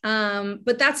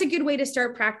 But that's a good way to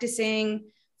start practicing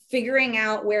figuring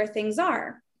out where things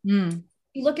are.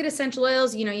 You look at essential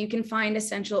oils, you can find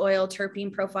essential oil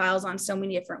terpene profiles on so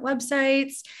many different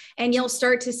websites, and you'll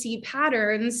start to see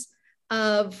patterns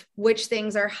of which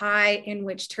things are high in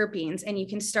which terpenes. And you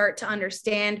can start to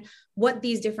understand what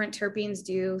these different terpenes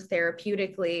do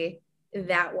therapeutically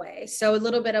that way. So a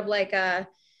little bit of like a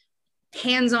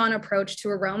hands-on approach to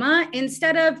aroma,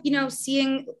 instead of,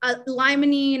 seeing a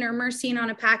limonene or myrcene on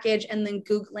a package and then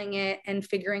Googling it and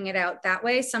figuring it out that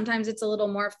way. Sometimes it's a little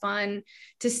more fun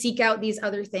to seek out these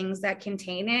other things that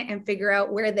contain it and figure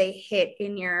out where they hit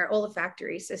in your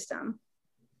olfactory system.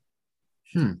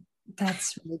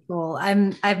 That's really cool.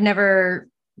 I've never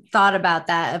thought about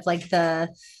that, of like the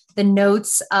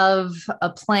notes of a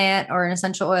plant or an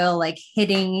essential oil, like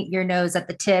hitting your nose at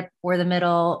the tip or the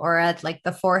middle or at like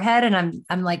the forehead. And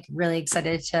I'm like really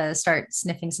excited to start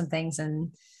sniffing some things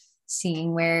and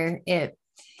seeing where it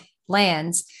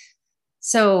lands.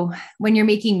 So when you're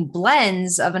making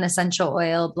blends of an essential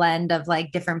oil blend of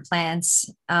like different plants,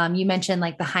 you mentioned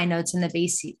like the high notes and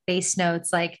the base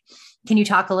notes, like, can you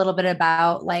talk a little bit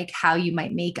about like how you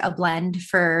might make a blend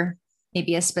for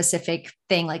maybe a specific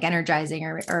thing, like energizing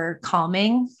or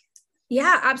calming?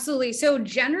 Yeah, absolutely. So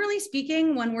generally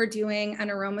speaking, when we're doing an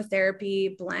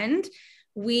aromatherapy blend,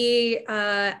 we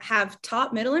have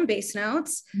top, middle, and base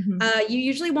notes. You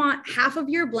usually want half of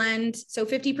your blend, so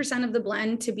 50% of the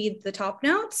blend, to be the top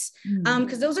notes,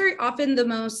 because those are often the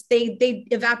most, they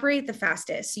evaporate the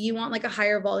fastest. So you want like a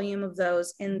higher volume of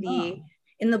those in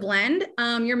the blend.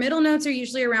 Your middle notes are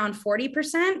usually around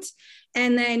 40%.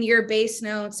 And then your base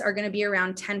notes are going to be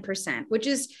around 10%, which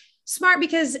is smart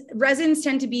because resins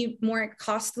tend to be more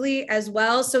costly as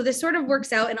well. So this sort of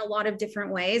works out in a lot of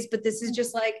different ways, but this is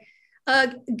just like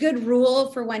a good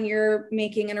rule for when you're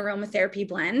making an aromatherapy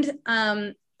blend.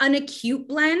 An acute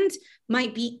blend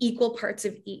might be equal parts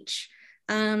of each.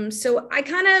 So I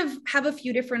kind of have a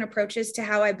few different approaches to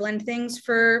how I blend things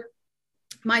for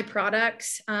my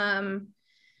products.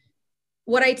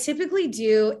 What I typically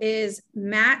do is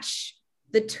match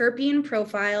the terpene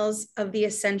profiles of the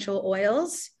essential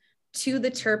oils to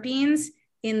the terpenes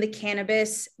in the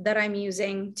cannabis that I'm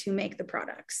using to make the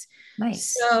products.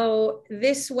 Nice. So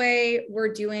this way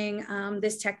we're doing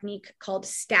this technique called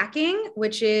stacking,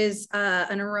 which is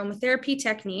an aromatherapy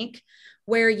technique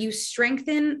where you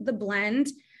strengthen the blend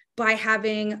by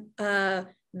having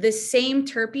the same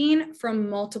terpene from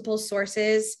multiple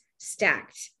sources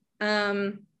stacked.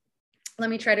 Let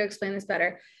me try to explain this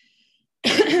better.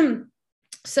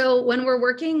 So when we're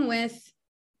working with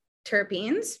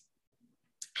terpenes,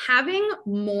 having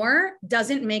more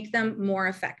doesn't make them more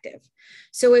effective.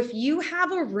 So if you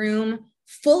have a room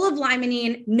full of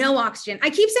limonene, no oxygen,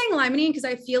 I keep saying limonene because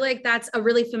I feel like that's a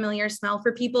really familiar smell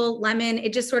for people. Lemon,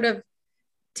 it just sort of,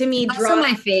 to me, draws. Also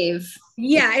my fave.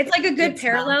 Yeah, it's like a good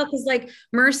parallel because like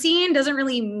myrcene doesn't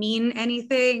really mean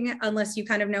anything unless you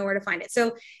kind of know where to find it.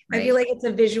 So right. I feel like it's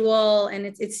a visual and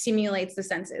it stimulates the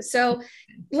senses. So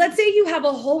let's say you have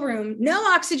a whole room, no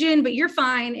oxygen, but you're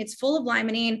fine. It's full of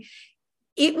limonene.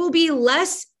 It will be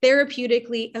less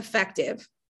therapeutically effective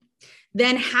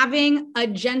than having a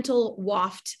gentle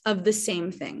waft of the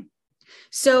same thing.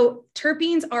 So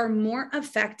terpenes are more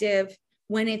effective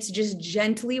when it's just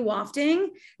gently wafting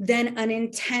than an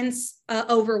intense,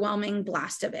 overwhelming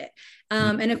blast of it.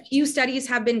 And a few studies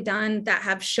have been done that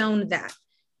have shown that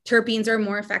terpenes are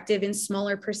more effective in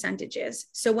smaller percentages.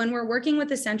 So when we're working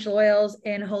with essential oils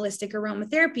in holistic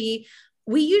aromatherapy,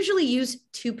 we usually use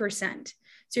 2%.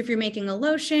 So if you're making a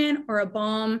lotion or a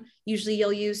balm, usually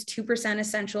you'll use 2%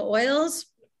 essential oils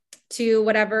to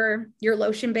whatever your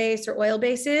lotion base or oil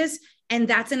base is. And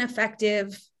that's an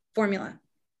effective formula.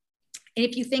 And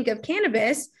if you think of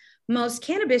cannabis, most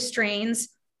cannabis strains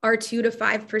are 2 to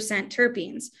 5%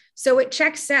 terpenes. So it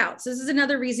checks out. So this is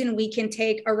another reason we can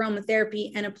take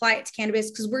aromatherapy and apply it to cannabis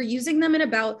because we're using them in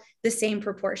about the same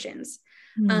proportions.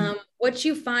 What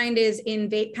you find is in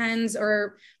vape pens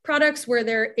or products where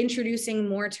they're introducing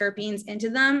more terpenes into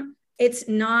them, it's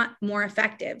not more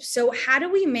effective. So how do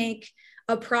we make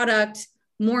a product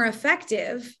more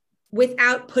effective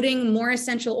without putting more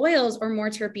essential oils or more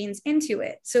terpenes into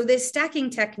it? So this stacking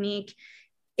technique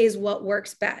is what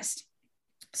works best.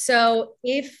 So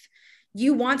if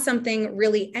you want something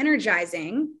really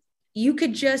energizing, you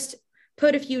could just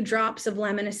put a few drops of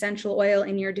lemon essential oil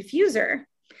in your diffuser.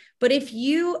 But if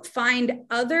you find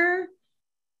other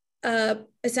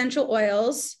essential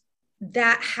oils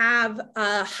that have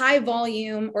a high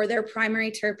volume or their primary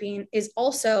terpene is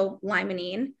also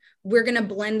limonene, we're going to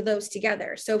blend those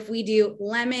together. So if we do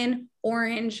lemon,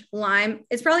 orange, lime,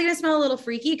 it's probably going to smell a little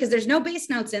freaky because there's no base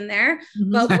notes in there,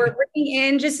 but we're bringing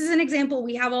in, just as an example,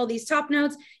 we have all these top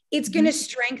notes. It's going to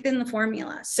strengthen the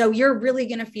formula. So you're really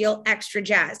going to feel extra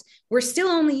jazzed. We're still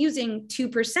only using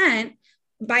 2%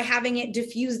 by having it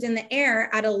diffused in the air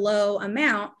at a low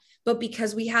amount. But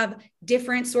because we have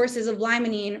different sources of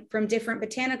limonene from different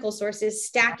botanical sources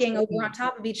stacking over on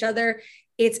top of each other,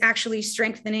 it's actually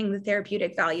strengthening the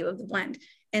therapeutic value of the blend.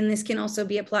 And this can also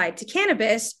be applied to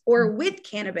cannabis or with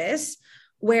cannabis,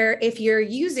 where if you're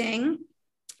using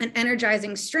an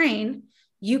energizing strain,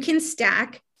 you can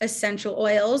stack essential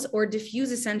oils or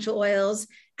diffuse essential oils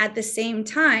at the same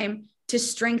time to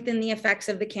strengthen the effects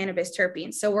of the cannabis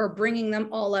terpenes. So we're bringing them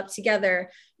all up together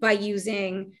by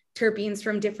using terpenes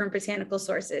from different botanical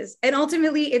sources. And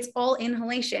ultimately, it's all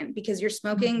inhalation because you're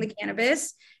smoking the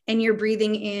cannabis and you're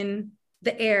breathing in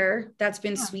the air that's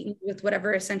been sweetened with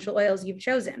whatever essential oils you've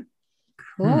chosen.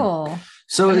 Cool.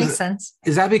 So that makes sense.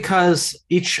 Is that because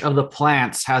each of the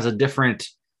plants has a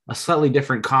slightly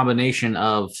different combination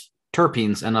of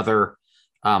terpenes and other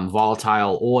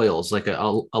volatile oils? Like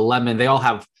a lemon, they all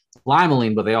have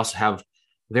limonene, but they also have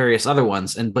various other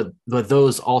ones, but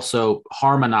those also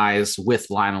harmonize with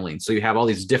limonene. So you have all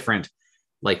these different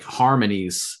like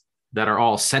harmonies that are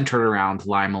all centered around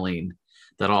limonene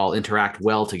that all interact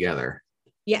well together.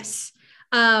 Yes.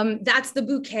 That's the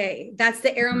bouquet. That's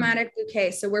the aromatic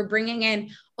bouquet. So we're bringing in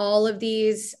all of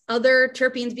these other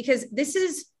terpenes because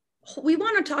we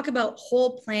want to talk about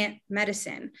whole plant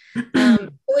medicine.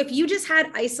 So if you just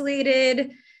had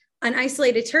isolated an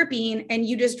isolated terpene and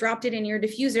you just dropped it in your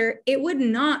diffuser, it would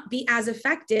not be as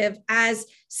effective as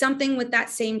something with that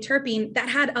same terpene that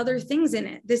had other things in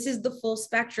it. This is the full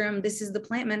spectrum. This is the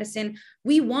plant medicine.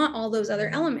 We want all those other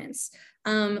elements.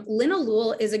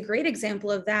 Linalool is a great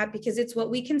example of that because it's what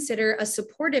we consider a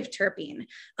supportive terpene.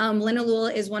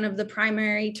 Linalool is one of the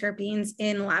primary terpenes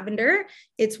in lavender.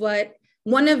 It's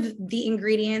one of the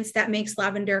ingredients that makes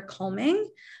lavender calming.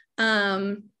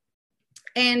 And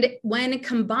when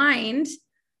combined,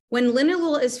 when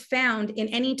linalool is found in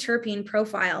any terpene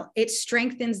profile, it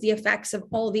strengthens the effects of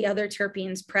all the other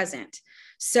terpenes present.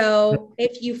 So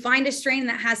if you find a strain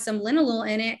that has some linalool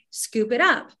in it, scoop it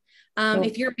up.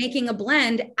 If you're making a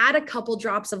blend, add a couple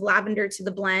drops of lavender to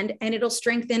the blend and it'll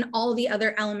strengthen all the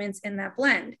other elements in that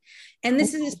blend. And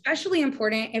this is especially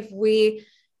important if we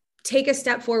take a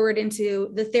step forward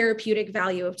into the therapeutic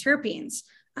value of terpenes.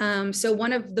 So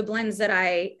one of the blends that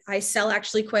I sell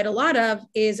actually quite a lot of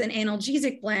is an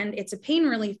analgesic blend. It's a pain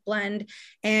relief blend,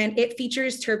 and it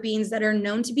features terpenes that are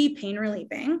known to be pain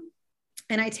relieving.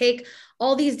 And I take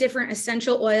all these different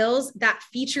essential oils that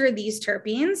feature these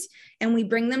terpenes and we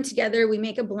bring them together. We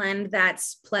make a blend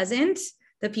that's pleasant,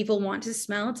 that people want to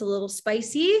smell. It's a little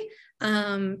spicy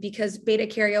because beta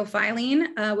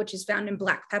caryophyllene, which is found in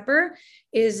black pepper,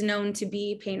 is known to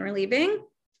be pain relieving.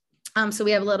 So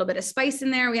we have a little bit of spice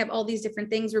in there. We have all these different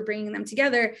things. We're bringing them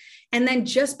together. And then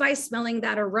just by smelling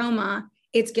that aroma,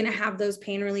 it's going to have those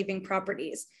pain relieving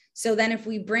properties. So then if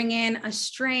we bring in a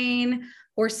strain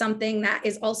or something that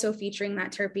is also featuring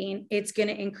that terpene, it's going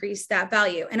to increase that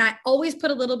value. And I always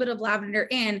put a little bit of lavender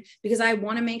in because I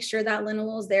want to make sure that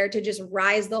linalool is there to just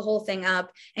rise the whole thing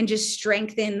up and just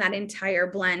strengthen that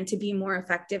entire blend to be more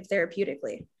effective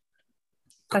therapeutically.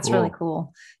 That's cool. Really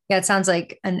cool. Yeah. It sounds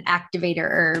like an activator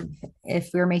herb.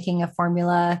 If we're making a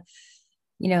formula,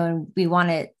 and we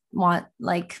want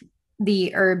like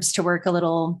the herbs to work a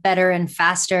little better and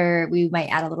faster, we might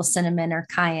add a little cinnamon or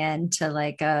cayenne to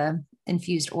like a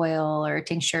infused oil or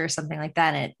tincture or something like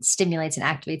that. And it stimulates and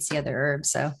activates the other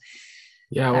herbs. So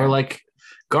yeah, or like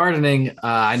gardening.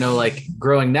 I know like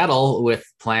growing nettle with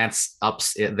plants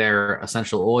ups their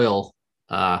essential oil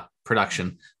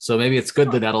production. So maybe it's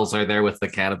good the nettles are there with the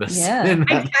cannabis. Yeah.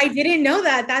 I didn't know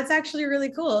that. That's actually really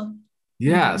cool.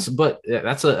 Yeah. So, but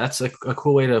that's a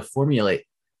cool way to formulate.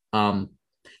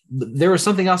 There was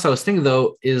something else I was thinking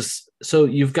though, is so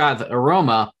you've got the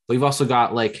aroma, but you've also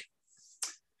got like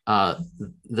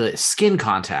the skin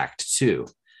contact too.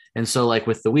 And so like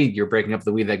with the weed, you're breaking up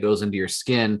the weed that goes into your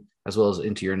skin as well as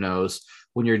into your nose.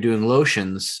 When you're doing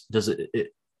lotions, does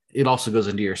it also goes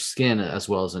into your skin as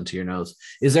well as into your nose.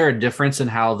 Is there a difference in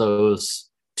how those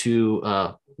two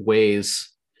ways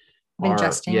are?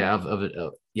 Ingesting.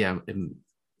 Yeah,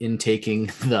 intaking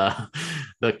the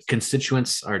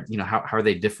constituents are, how are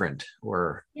they different?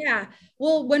 Or yeah,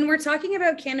 well, when we're talking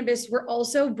about cannabis, we're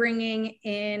also bringing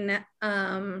in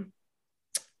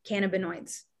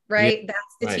cannabinoids, right? Yeah,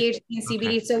 that's the right. THC and CBD.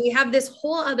 Okay. So we have this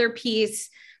whole other piece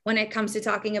when it comes to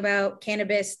talking about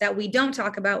cannabis that we don't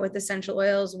talk about with essential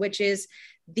oils, which is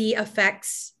the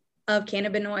effects of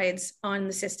cannabinoids on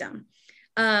the system.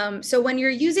 So when you're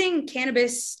using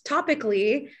cannabis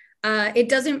topically, it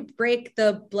doesn't break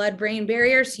the blood-brain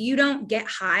barrier, so you don't get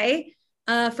high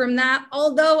from that.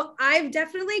 Although I've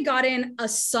definitely gotten a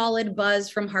solid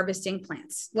buzz from harvesting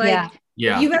plants. Like,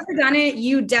 yeah. If you've ever done it,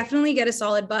 you definitely get a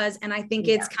solid buzz. And I think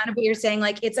it's kind of what you're saying.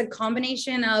 Like, it's a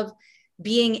combination of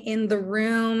being in the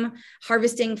room,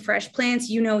 harvesting fresh plants.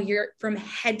 You're from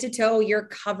head to toe, you're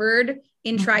covered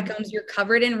in trichomes, you're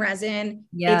covered in resin.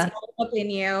 Yeah. It's all up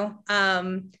in you.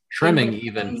 Trimming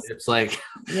even. It's like,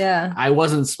 yeah, I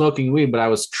wasn't smoking weed, but I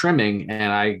was trimming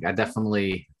and I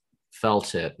definitely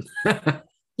felt it.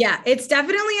 Yeah, it's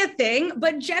definitely a thing.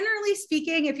 But generally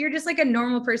speaking, if you're just like a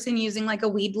normal person using like a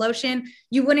weed lotion,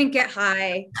 you wouldn't get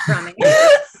high from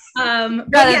it.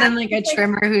 Rather than like a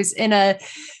trimmer who's in a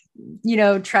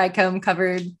trichome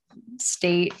covered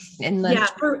state and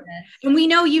and we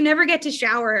know you never get to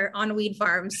shower on weed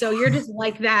farms, so you're just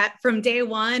like that from day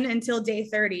 1 until day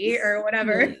 30 or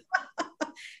whatever.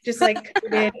 Just like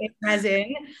coated in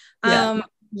resin.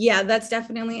 Yeah, that's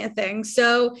definitely a thing.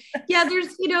 So yeah,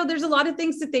 there's a lot of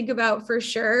things to think about for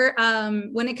sure.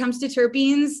 When it comes to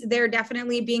terpenes, they're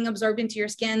definitely being absorbed into your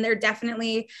skin. They're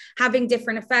definitely having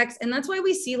different effects. And that's why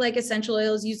we see like essential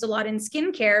oils used a lot in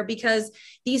skincare, because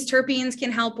these terpenes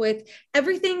can help with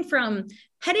everything from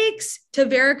headaches to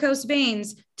varicose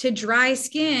veins to dry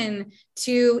skin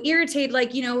to irritate,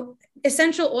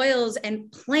 essential oils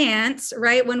and plants,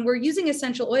 right? When we're using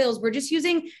essential oils, we're just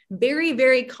using very,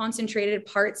 very concentrated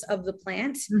parts of the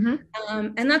plant.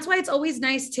 And that's why it's always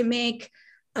nice to make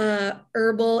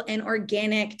herbal and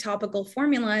organic topical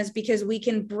formulas, because we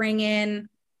can bring in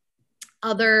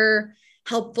other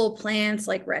helpful plants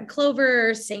like red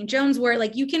clover, St. John's wort.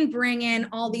 Like you can bring in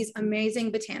all these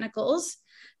amazing botanicals.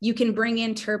 You can bring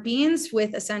in terpenes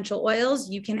with essential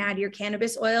oils. You can add your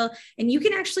cannabis oil, and you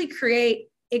can actually create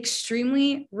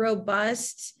extremely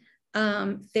robust,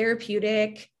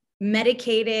 therapeutic,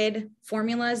 medicated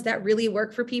formulas that really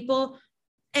work for people.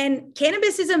 And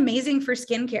cannabis is amazing for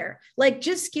skincare. Like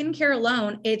just skincare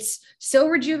alone, it's so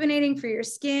rejuvenating for your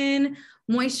skin,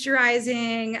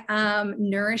 moisturizing,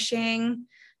 nourishing.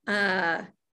 And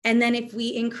then if we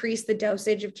increase the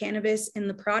dosage of cannabis in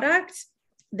the product,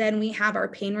 then we have our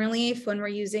pain relief when we're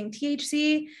using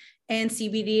THC, and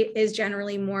CBD is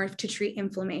generally more to treat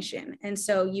inflammation. And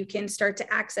so you can start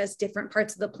to access different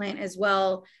parts of the plant as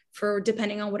well for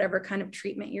depending on whatever kind of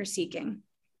treatment you're seeking.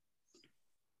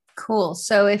 Cool.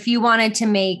 So if you wanted to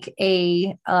make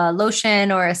a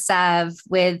lotion or a salve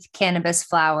with cannabis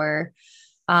flower,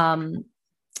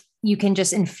 you can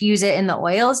just infuse it in the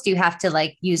oils. Do you have to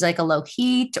like use like a low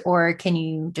heat, or can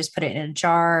you just put it in a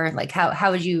jar? Like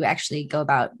how would you actually go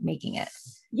about making it?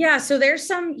 Yeah. So there's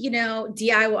some,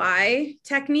 DIY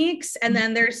techniques, and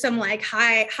then there's some like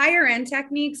higher end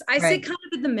techniques. I sit kind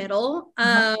of in the middle,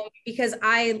 because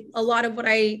a lot of what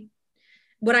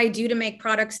I do to make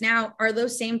products now are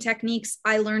those same techniques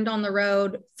I learned on the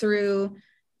road through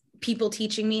people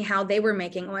teaching me how they were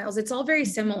making oils. It's all very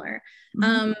similar.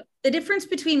 The difference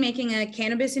between making a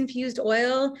cannabis infused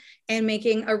oil and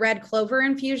making a red clover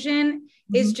infusion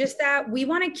is just that we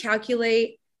want to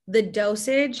calculate the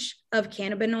dosage of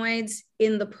cannabinoids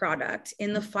in the product,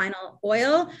 in the final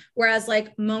oil, whereas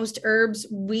like most herbs,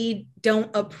 we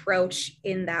don't approach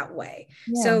in that way.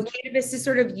 Yeah. So cannabis is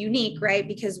sort of unique, right?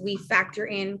 Because we factor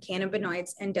in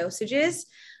cannabinoids and dosages.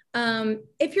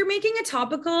 If you're making a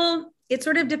topical, it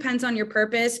sort of depends on your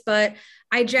purpose, but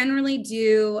I generally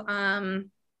do,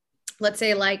 let's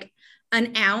say like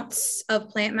an ounce of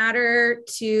plant matter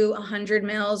to 100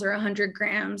 mils or 100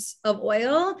 grams of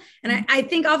oil. And I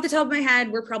think off the top of my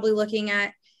head, we're probably looking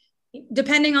at,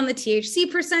 depending on the THC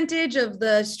percentage of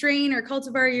the strain or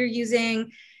cultivar you're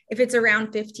using, if it's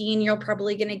around 15, you're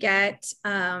probably going to get,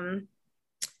 I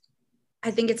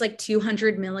think it's like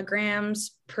 200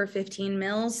 milligrams per 15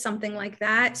 mils, something like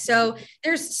that. So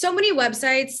there's so many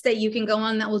websites that you can go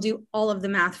on that will do all of the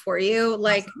math for you.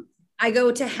 Like I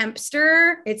go to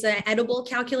Hempster. It's an edible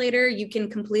calculator. You can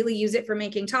completely use it for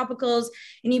making topicals,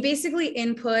 and you basically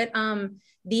input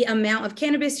the amount of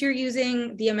cannabis you're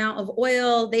using, the amount of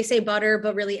oil. They say butter,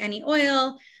 but really any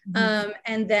oil.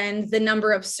 And then the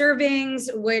number of servings,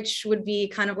 which would be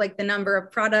kind of like the number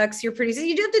of products you're producing.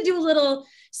 You do have to do a little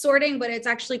sorting, but it's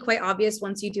actually quite obvious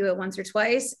once you do it once or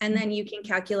twice. And then you can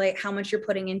calculate how much you're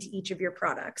putting into each of your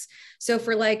products. So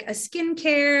for like a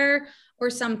skincare or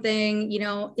something,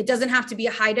 it doesn't have to be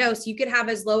a high dose. You could have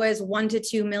as low as 1 to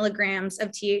 2 milligrams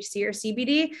of THC or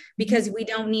CBD, because we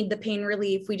don't need the pain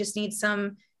relief. We just need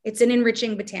it's an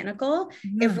enriching botanical.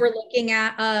 If we're looking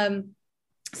at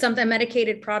something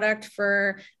medicated product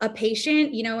for a patient,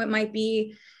 it might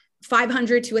be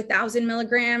 500 to 1,000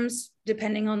 milligrams,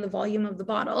 depending on the volume of the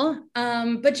bottle.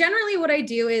 But generally what I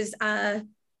do is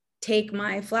take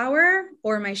my flower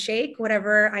or my shake,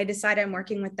 whatever I decide I'm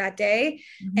working with that day.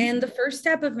 And the first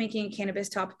step of making a cannabis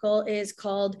topical is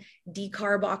called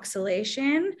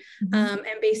decarboxylation. And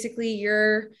basically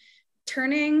you're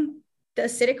turning the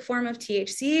acidic form of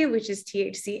THC, which is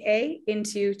THCA,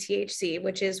 into THC,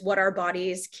 which is what our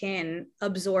bodies can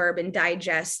absorb and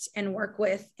digest and work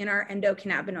with in our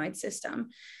endocannabinoid system.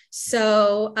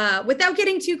 So without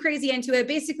getting too crazy into it,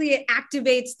 basically it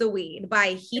activates the weed by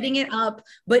heating it up,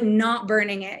 but not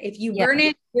burning it. If you burn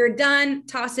it, you're done,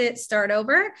 toss it, start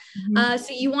over. So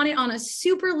you want it on a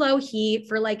super low heat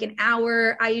for like an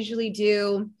hour. I usually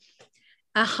do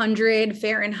 100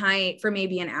 Fahrenheit for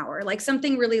maybe an hour, like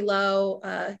something really low.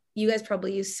 You guys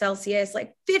probably use Celsius,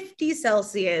 like 50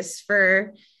 Celsius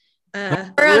for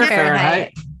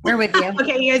Fahrenheit. We're with you.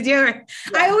 Okay, you guys do it.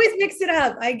 Yeah. I always mix it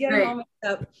up. I get them all mixed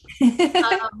up.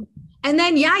 And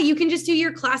then, you can just do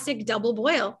your classic double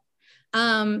boil.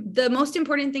 The most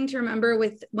important thing to remember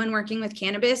when working with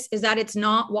cannabis is that it's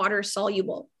not water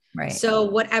soluble. Right. So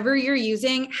whatever you're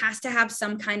using has to have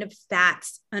some kind of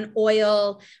fats, an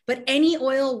oil, but any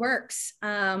oil works.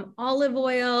 Olive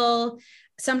oil.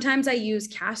 Sometimes I use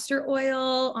castor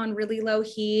oil on really low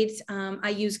heat. I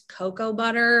use cocoa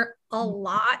butter a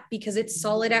lot because it's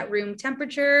solid at room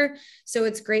temperature. So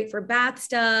it's great for bath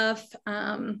stuff,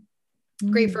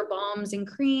 great for balms and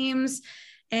creams.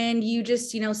 And you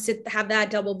just, have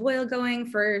that double boil going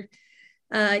for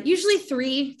usually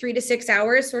 3 to 6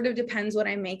 hours, sort of depends what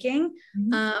I'm making.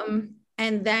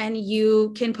 And then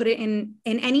you can put it in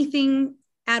anything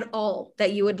at all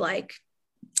that you would like.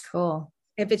 Cool.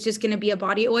 If it's just going to be a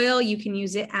body oil, you can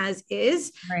use it as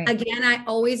is. Right. Again, I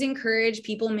always encourage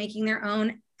people making their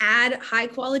own, add high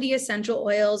quality essential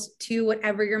oils to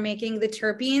whatever you're making. The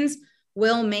terpenes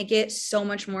will make it so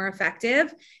much more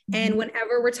effective. And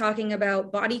whenever we're talking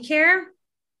about body care,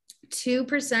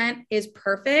 2% is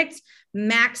perfect,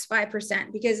 max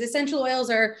 5%, because essential oils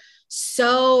are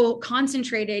so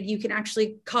concentrated, you can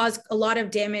actually cause a lot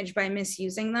of damage by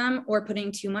misusing them or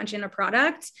putting too much in a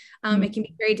product. It can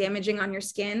be very damaging on your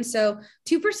skin. So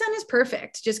 2% is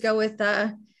perfect. Just go with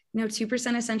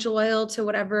 2% essential oil to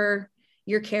whatever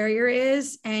your carrier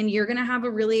is, and you're going to have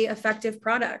a really effective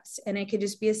product. And it could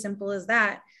just be as simple as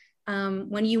that.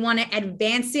 When you want to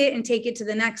advance it and take it to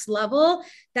the next level,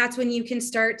 that's when you can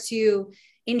start to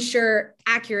ensure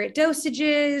accurate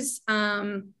dosages,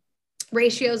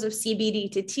 ratios of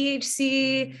CBD to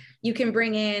THC. You can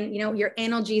bring in, your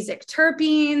analgesic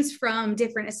terpenes from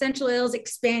different essential oils,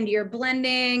 expand your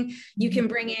blending. You can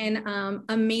bring in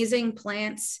amazing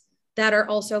plants that are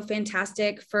also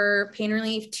fantastic for pain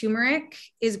relief. Turmeric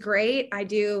is great. I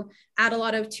do add a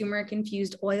lot of turmeric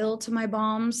infused oil to my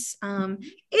balms.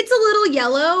 It's a little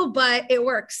yellow, but it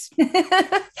works.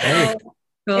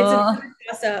 Cool. It's a good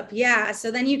toss up. Yeah.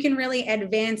 So then you can really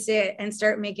advance it and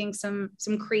start making some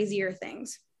crazier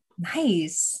things.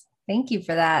 Nice. Thank you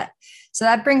for that. So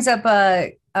that brings up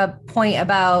a point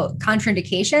about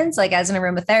contraindications, like as an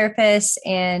aromatherapist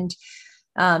and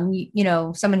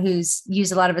someone who's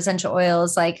used a lot of essential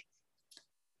oils, like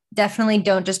definitely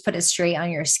don't just put it straight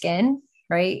on your skin,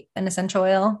 right? An essential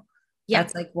oil. Yeah.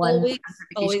 That's like one.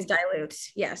 Always dilute.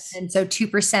 Yes. And so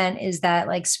 2% is that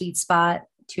like sweet spot,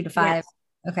 2 to 5. Yes.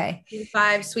 Okay. 2 to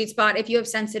 5 sweet spot. If you have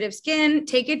sensitive skin,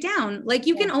 take it down. Like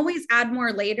you can always add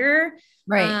more later.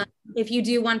 Right. If you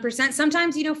do 1%,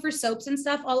 sometimes, for soaps and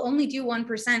stuff, I'll only do 1%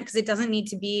 because it doesn't need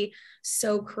to be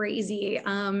so crazy.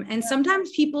 And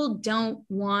sometimes people don't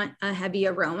want a heavy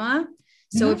aroma.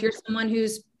 So if you're someone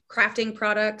who's crafting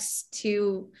products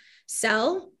to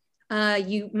sell,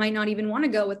 you might not even want to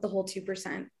go with the whole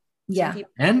 2%. Yeah.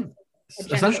 And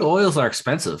essential oils are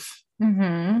expensive.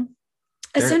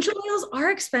 Essential oils are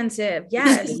expensive.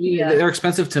 Yes. They're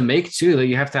expensive to make too.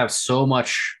 You have to have so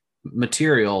much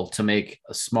material to make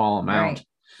a small amount. Right.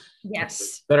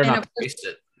 Yes. Better not waste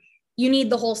it. You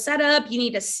need the whole setup. You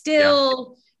need a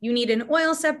still, you need an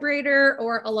oil separator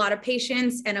or a lot of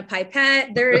patience and a pipette.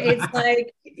 It's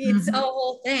like, it's a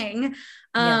whole thing.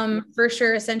 For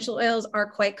sure. Essential oils are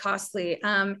quite costly.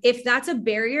 If that's a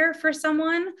barrier for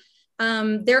someone,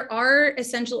 there are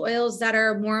essential oils that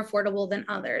are more affordable than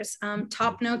others.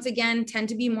 Top notes, again, tend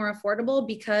to be more affordable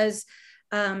because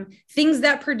things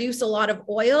that produce a lot of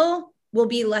oil will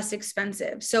be less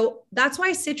expensive. So that's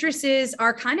why citruses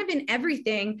are kind of in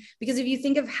everything, because if you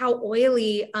think of how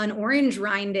oily an orange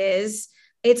rind is,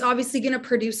 it's obviously going to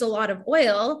produce a lot of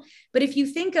oil. But if you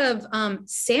think of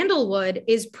sandalwood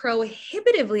is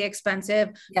prohibitively expensive,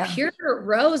 pure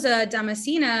Rosa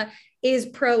Damascena is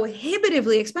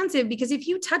prohibitively expensive, because if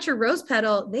you touch a rose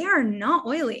petal, they are not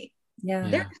oily.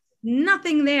 There's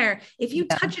nothing there. If you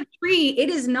touch a tree, it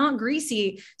is not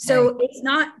greasy. So it's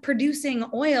not producing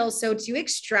oil. So to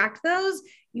extract those,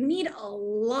 you need a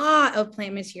lot of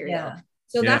plant material.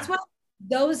 So that's why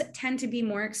those tend to be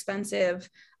more expensive,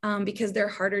 because they're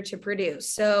harder to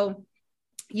produce. So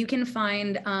you can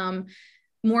find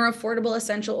more affordable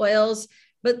essential oils.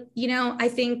 But, I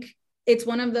think it's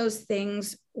one of those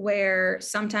things where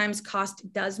sometimes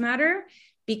cost does matter,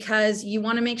 because you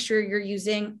want to make sure you're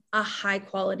using a high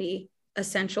quality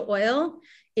essential oil.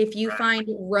 If you find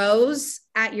rose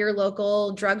at your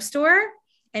local drugstore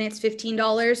and it's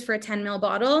 $15 for a 10 ml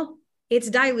bottle, it's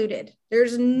diluted.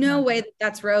 There's no way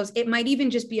that's rose. It might even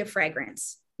just be a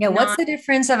fragrance. What's the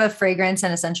difference of a fragrance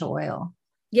and essential oil?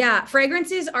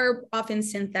 Fragrances are often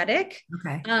synthetic,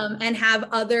 and have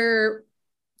other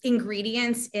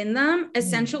ingredients in them.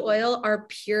 Essential oil are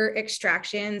pure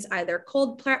extractions, either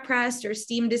cold pressed or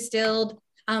steam distilled,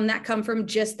 that come from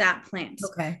just that plant.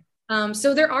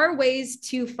 So there are ways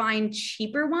to find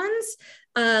cheaper ones,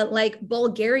 like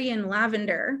Bulgarian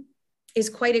lavender is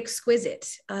quite exquisite,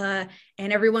 and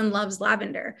everyone loves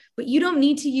lavender, but you don't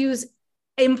need to use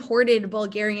imported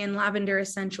Bulgarian lavender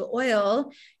essential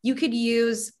oil. You could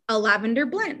use a lavender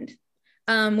blend,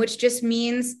 which just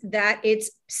means that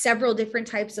it's several different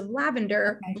types of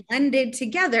lavender blended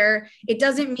together. It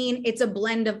doesn't mean it's a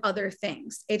blend of other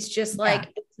things. It's just like,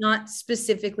 it's not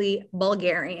specifically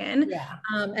Bulgarian.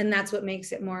 And that's what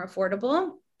makes it more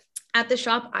affordable. At the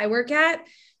shop I work at,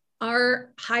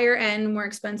 our higher end, more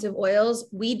expensive oils,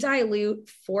 we dilute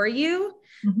for you.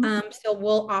 So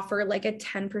we'll offer like a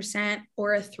 10%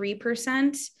 or a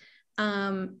 3%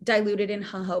 diluted in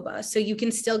jojoba. So you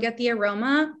can still get the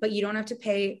aroma, but you don't have to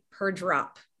pay per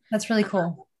drop. That's really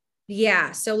cool.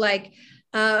 Yeah. So like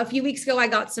a few weeks ago, I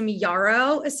got some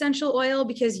yarrow essential oil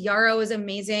because yarrow is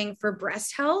amazing for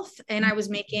breast health. And I was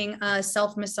making a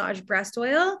self-massage breast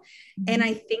oil. And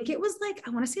I think it was like,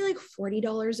 I want to say like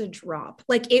 $40 a drop.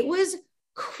 Like it was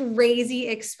crazy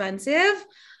expensive.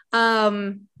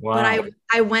 Wow. But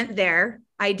I went there,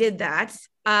 I did that.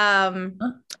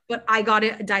 But I got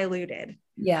it diluted.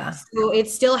 Yeah. So it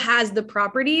still has the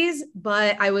properties,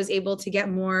 but I was able to get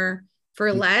more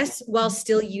for less while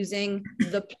still using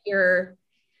the pure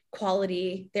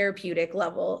quality therapeutic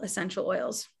level essential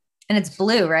oils. And it's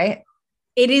blue, right?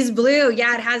 It is blue.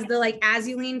 Yeah. It has the like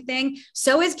azulene thing.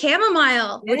 So is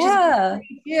chamomile, which is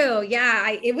too. Yeah.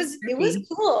 It was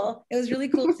cool. It was really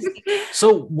cool to see.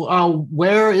 So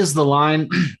where is the line?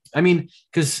 I mean,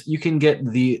 because you can get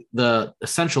the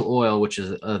essential oil, which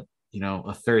is a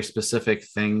very specific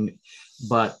thing,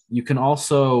 but you can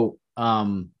also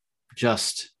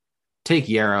just take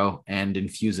yarrow and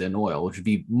infuse it in oil, which would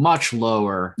be much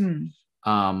lower,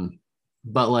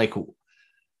 but like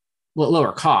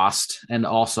lower cost and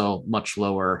also much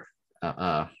lower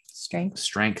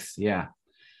strength. Yeah.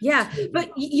 Yeah.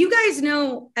 But you guys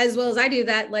know as well as I do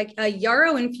that like a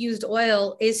yarrow infused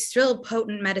oil is still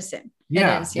potent medicine.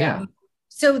 Yeah. It is, yeah.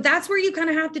 So that's where you kind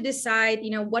of have to decide,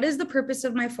 what is the purpose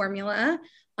of my formula?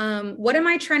 What am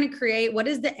I trying to create? What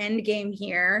is the end game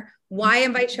here? Why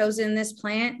have I chosen this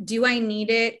plant? Do I need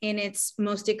it in its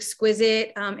most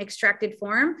exquisite extracted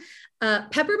form?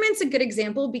 Peppermint's a good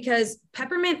example because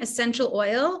peppermint essential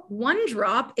oil, 1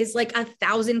 drop is like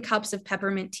 1,000 cups of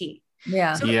peppermint tea.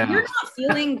 Yeah. So if you're not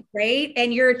feeling great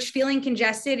and you're feeling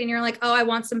congested and you're like, oh, I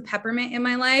want some peppermint in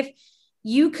my life,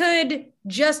 you could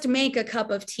just make a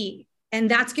cup of tea. And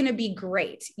that's going to be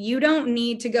great. You don't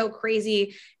need to go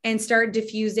crazy and start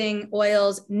diffusing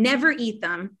oils. Never eat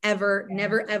them ever. Yeah.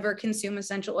 Never, ever consume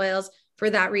essential oils for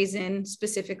that reason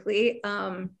specifically.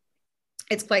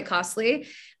 It's quite costly.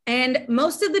 And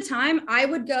most of the time I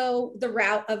would go the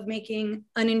route of making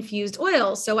an infused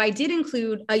oil. So I did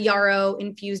include a yarrow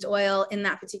infused oil in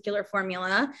that particular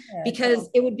formula because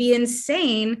it would be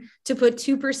insane to put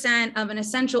 2% of an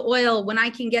essential oil when I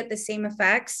can get the same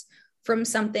effects from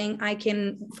something I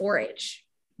can forage.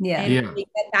 And really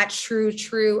get that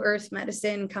true earth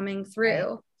medicine coming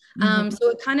through. So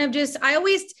it kind of I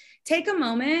always take a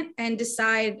moment and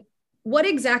decide what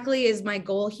exactly is my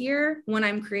goal here when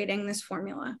I'm creating this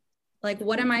formula. Like,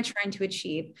 what am I trying to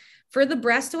achieve? For the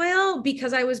breast oil,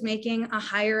 because I was making a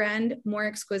higher end, more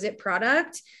exquisite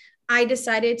product, I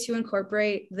decided to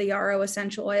incorporate the yarrow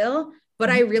essential oil,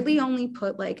 but I really only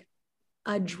put like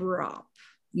a drop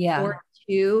or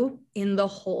 2 in the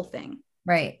whole thing.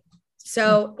 Right.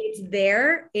 So it's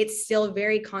there, it's still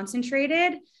very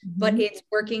concentrated, but it's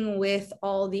working with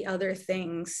all the other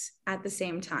things at the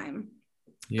same time.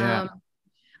 Yeah.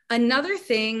 Another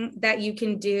thing that you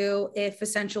can do if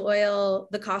essential oil,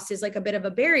 the cost is like a bit of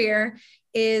a barrier,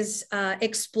 is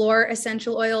explore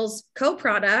essential oils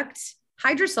co-product,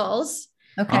 hydrosols,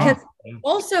 because they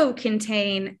also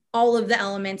contain all of the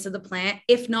elements of the plant,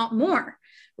 if not more,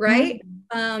 right?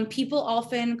 People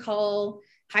often call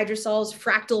hydrosols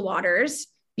fractal waters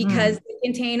because they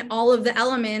contain all of the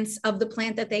elements of the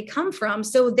plant that they come from.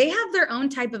 So they have their own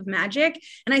type of magic.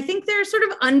 And I think they're sort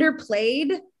of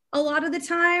underplayed a lot of the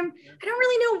time. I don't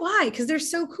really know why, because they're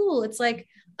so cool. It's like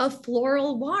a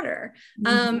floral water.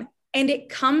 And it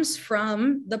comes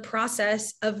from the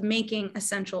process of making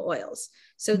essential oils.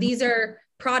 So these are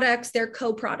products, they're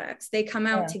co-products. They come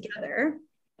out together.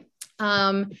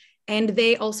 And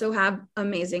they also have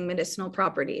amazing medicinal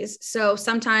properties. So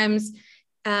sometimes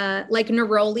like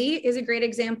neroli is a great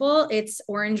example. It's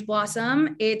orange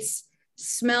blossom. It's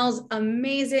smells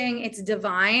amazing. It's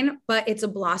divine, but it's a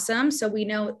blossom. So we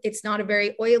know it's not a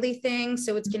very oily thing.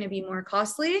 So it's going to be more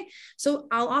costly. So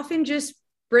I'll often just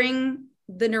bring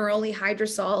the neroli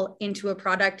hydrosol into a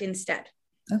product instead.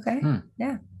 Okay.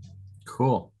 Yeah.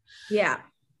 Cool. Yeah.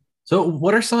 So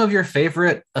what are some of your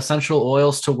favorite essential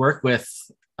oils to work with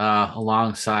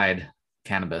alongside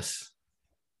cannabis?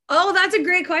 Oh, that's a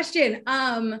great question.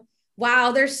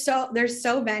 Wow, there's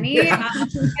so many.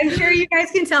 I'm sure you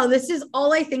guys can tell this is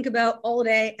all I think about all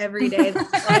day, every day.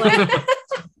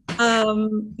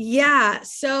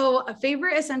 So a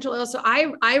favorite essential oil. So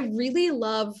I really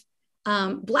love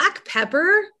black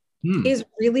pepper is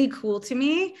really cool to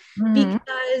me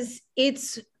because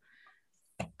it's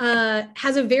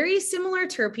has a very similar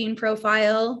terpene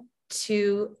profile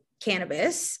to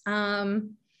cannabis.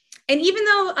 And even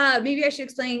though maybe I should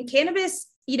explain cannabis,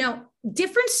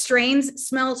 different strains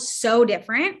smell so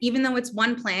different, even though it's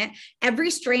one plant.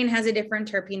 Every strain has a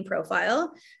different terpene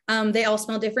profile. They all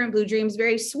smell different. Blue Dream's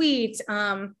very sweet.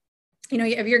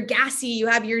 You have your gassy, you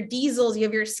have your diesels, you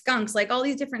have your skunks, like all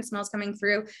these different smells coming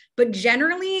through. But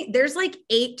generally, there's like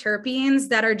 8 terpenes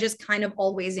that are just kind of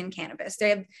always in cannabis. They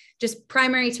have just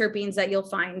primary terpenes that you'll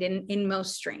find in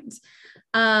most strains.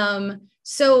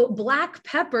 So black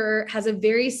pepper has a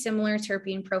very similar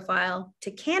terpene profile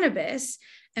to cannabis.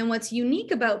 And what's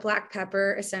unique about black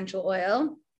pepper essential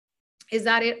oil is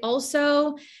that it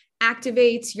also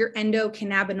activates your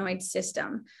endocannabinoid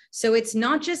system. So it's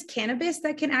not just cannabis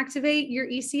that can activate your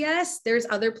ECS. There's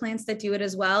other plants that do it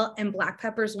as well. And black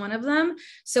pepper is one of them.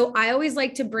 So I always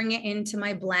like to bring it into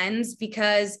my blends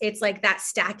because it's like that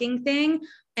stacking thing,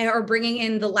 or bringing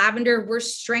in the lavender. We're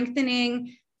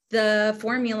strengthening the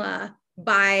formula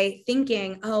by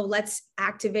thinking, oh, let's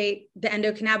activate the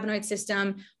endocannabinoid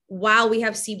system while we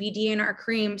have CBD in our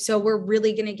cream. So we're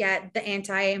really going to get the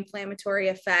anti-inflammatory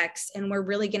effects, and we're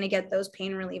really going to get those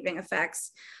pain relieving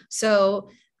effects. So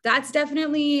that's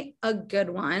definitely a good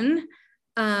one.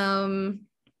 Marjoram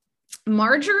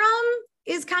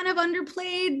is kind of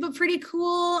underplayed, but pretty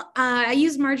cool. I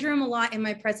use marjoram a lot in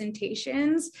my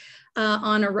presentations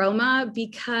on aroma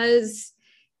because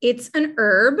it's an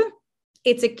herb.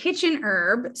 It's a kitchen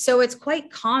herb, so it's quite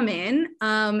common.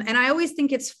 And I always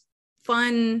think it's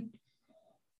fun,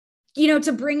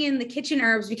 to bring in the kitchen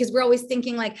herbs, because we're always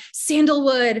thinking like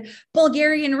sandalwood,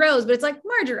 Bulgarian rose, but it's like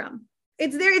marjoram.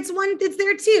 It's there. It's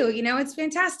there too. It's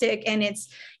fantastic. And it's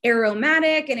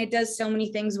aromatic, and it does so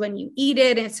many things when you eat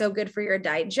it. And it's so good for your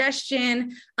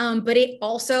digestion. But it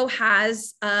also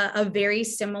has a very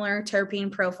similar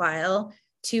terpene profile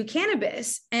to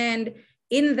cannabis. And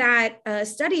in that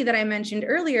study that I mentioned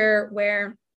earlier,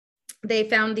 where they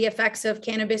found the effects of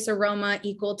cannabis aroma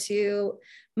equal to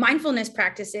mindfulness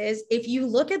practices, if you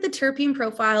look at the terpene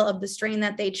profile of the strain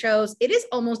that they chose, it is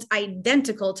almost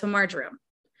identical to marjoram.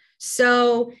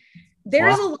 So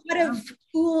there's a lot of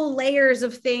cool layers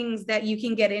of things that you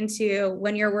can get into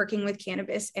when you're working with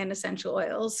cannabis and essential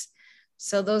oils.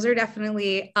 So those are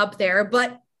definitely up there,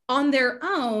 but on their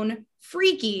own,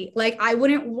 freaky. Like, I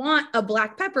wouldn't want a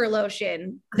black pepper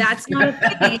lotion. That's not a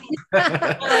thing.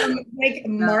 Like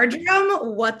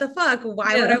marjoram, what the fuck?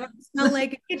 Why would I want to smell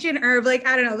like a kitchen herb? Like,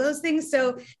 I don't know, those things.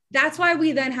 So that's why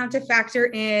we then have to factor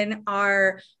in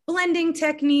our blending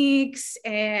techniques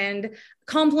and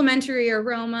complementary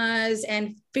aromas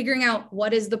and figuring out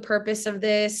what is the purpose of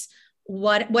this?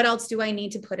 What else do I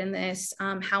need to put in this?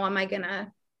 How am I going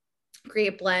to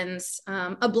create blends?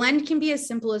 A blend can be as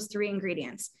simple as 3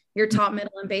 ingredients: your top,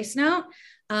 middle, and base note,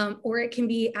 or it can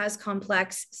be as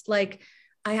complex. Like,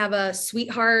 I have a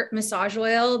Sweetheart massage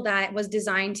oil that was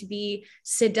designed to be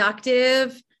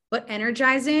seductive but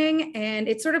energizing, and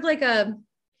it's sort of like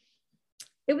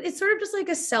it's sort of just like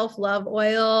a self-love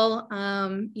oil.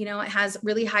 It has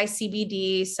really high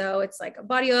CBD, so it's like a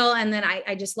body oil. And then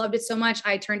I just loved it so much,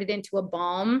 I turned it into a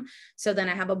balm. So then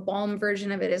I have a balm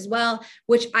version of it as well,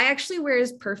 which I actually wear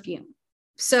as perfume.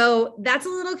 So that's a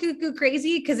little cuckoo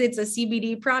crazy because it's a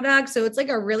CBD product. So it's like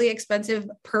a really expensive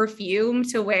perfume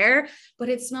to wear, but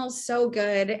it smells so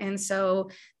good. And so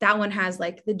that one has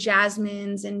like the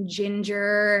jasmines and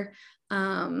ginger,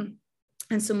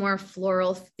 and some more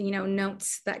floral,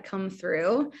 notes that come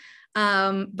through.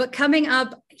 But coming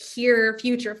up here,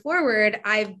 future forward,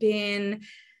 I've been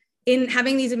in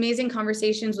having these amazing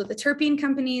conversations with a terpene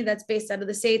company that's based out of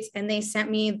the States. And they sent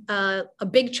me a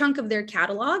big chunk of their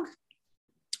catalog,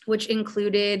 which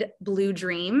included Blue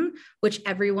Dream, which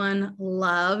everyone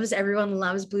loves. Everyone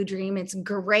loves Blue Dream. It's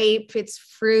grape, it's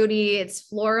fruity, it's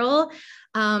floral.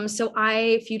 So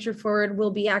I, future forward,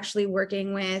 will be actually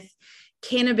working with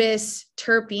cannabis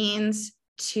terpenes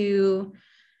to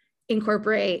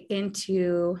incorporate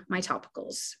into my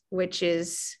topicals, which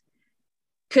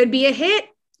could be a hit,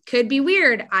 could be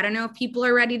weird. I don't know if people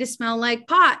are ready to smell like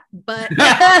pot, but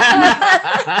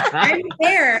I'm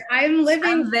there. I'm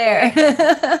living there.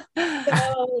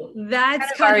 So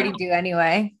that's I already do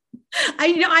anyway.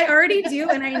 I already do.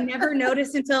 And I never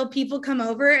notice until people come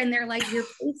over and they're like, your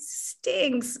place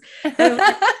stinks.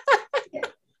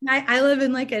 I live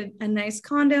in like a nice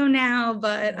condo now,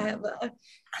 but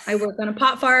I work on a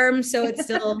pot farm, so it's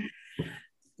still,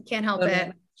 can't help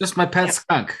it. Just my pet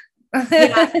skunk.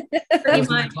 Yeah, pretty In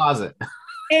the closet.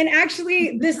 And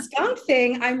actually, the skunk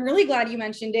thing, I'm really glad you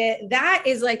mentioned it. That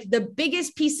is like the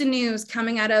biggest piece of news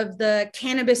coming out of the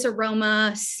cannabis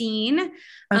aroma scene.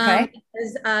 Okay.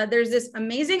 There's this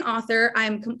amazing author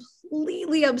I'm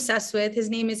completely obsessed with. His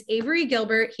name is Avery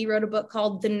Gilbert. He wrote a book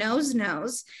called The Nose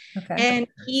Knows. Okay. And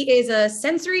he is a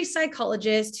sensory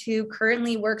psychologist who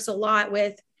currently works a lot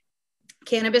with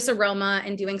cannabis aroma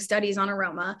and doing studies on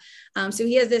aroma. So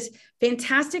he has this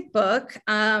fantastic book.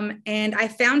 And I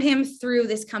found him through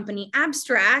this company,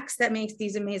 Abstracts, that makes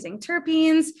these amazing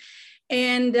terpenes.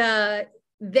 And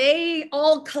they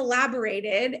all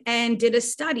collaborated and did a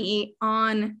study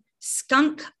on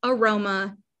skunk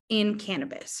aroma in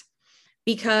cannabis,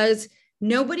 because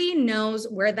nobody knows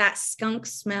where that skunk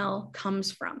smell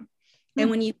comes from.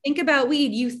 And when you think about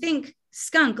weed, you think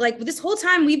skunk. Like this whole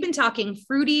time we've been talking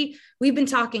fruity, we've been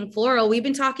talking floral, we've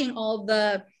been talking all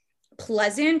the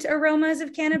pleasant aromas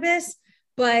of cannabis,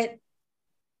 but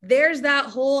there's that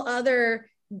whole other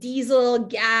diesel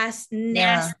gas,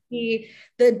 nasty,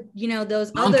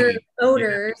 those funky other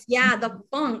odors. Yeah, the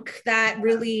funk that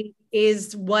really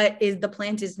is what is the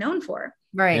plant is known for.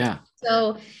 Right. Yeah.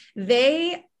 So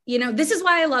they, this is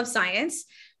why I love science,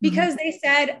 because they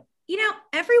said,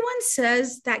 everyone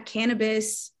says that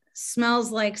cannabis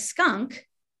smells like skunk.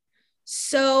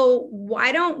 So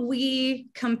why don't we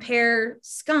compare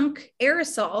skunk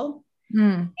aerosol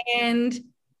and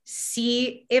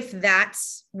see if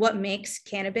that's what makes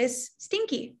cannabis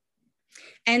stinky?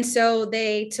 And so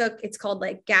they took, it's called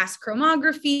like gas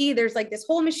chromatography. There's like this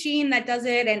whole machine that does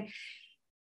it. And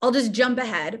I'll just jump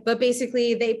ahead, but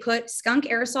basically they put skunk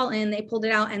aerosol in, they pulled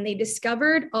it out, and they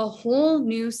discovered a whole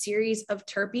new series of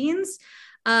terpenes.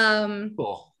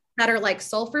 Cool. That are like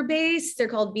sulfur based. They're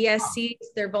called VSCs.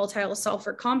 They're volatile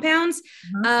sulfur compounds.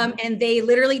 And they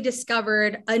literally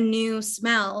discovered a new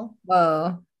smell.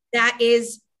 Whoa. That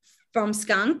is from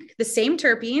skunk. The same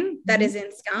terpene that is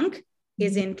in skunk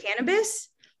is in cannabis,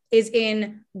 is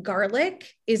in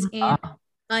garlic, is in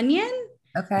onion.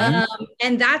 Okay.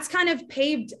 And that's kind of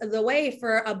paved the way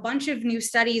for a bunch of new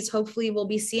studies, hopefully we'll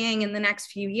be seeing in the next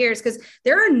few years, because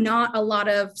there are not a lot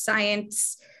of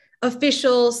science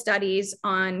official studies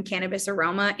on cannabis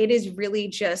aroma. It is really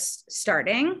just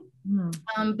starting.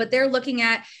 But they're looking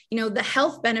at, the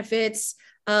health benefits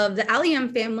of the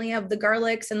allium family of the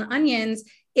garlics and the onions.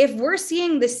 If we're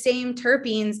seeing the same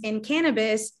terpenes in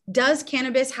cannabis, does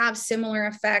cannabis have similar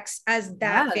effects as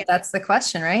that? Yeah, that's the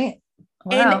question, right?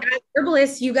 Wow. And as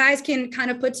herbalists, you guys can kind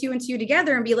of put two and two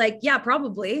together and be like, yeah,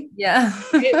 probably. Yeah.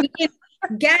 We can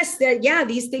guess that, yeah,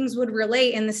 these things would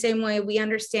relate in the same way we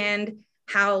understand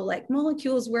how like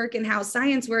molecules work and how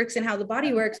science works and how the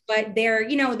body works, but they're,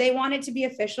 they want it to be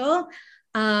official.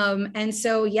 And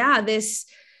so, yeah, this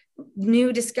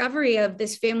new discovery of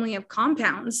this family of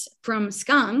compounds from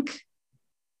skunk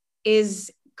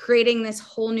is creating this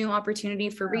whole new opportunity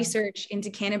for research into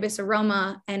cannabis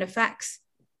aroma and effects.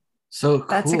 So cool.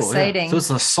 That's exciting. Yeah. So it's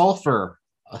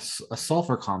a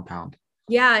sulfur compound.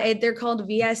 Yeah, they're called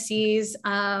VSCs.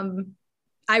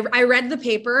 I read the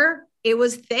paper. It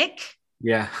was thick.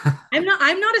 Yeah. I'm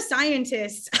not a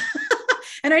scientist.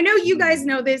 And I know you guys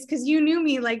know this because you knew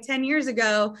me like 10 years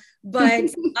ago,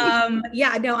 but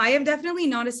yeah, no, I am definitely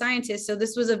not a scientist. So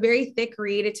this was a very thick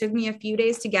read. It took me a few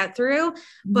days to get through,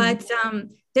 but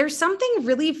there's something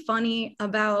really funny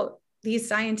about these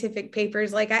scientific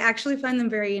papers. Like I actually find them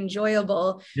very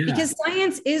enjoyable because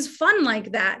science is fun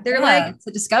like that. They're like, it's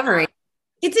a discovery.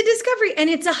 It's a discovery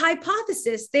and it's a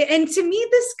hypothesis. And to me,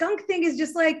 the skunk thing is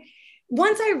just like,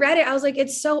 once I read it, I was like,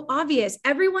 it's so obvious.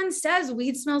 Everyone says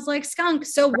weed smells like skunk.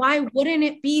 So why wouldn't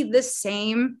it be the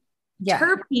same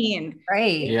terpene?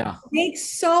 Right. Yeah. It makes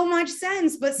so much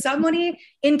sense. But somebody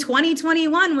in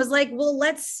 2021 was like, well,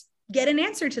 let's get an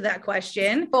answer to that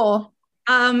question. Cool.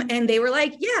 And they were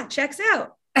like, yeah, checks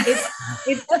out. It's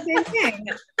the same thing.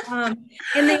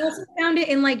 And they also found it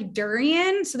in like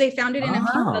durian. So they found it in a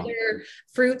few other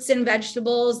fruits and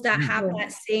vegetables that have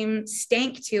that same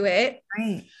stank to it.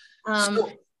 Right.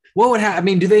 So what would happen? I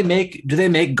mean, do they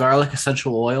make garlic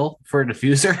essential oil for a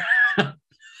diffuser?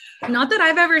 Not that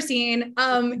I've ever seen.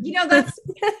 That's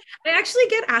I actually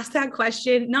get asked that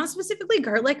question, not specifically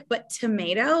garlic, but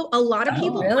tomato. A lot of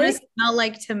people want to smell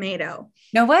like tomato.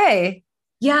 No way.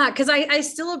 Yeah, because I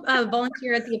still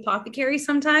volunteer at the apothecary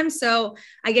sometimes. So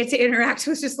I get to interact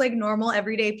with just like normal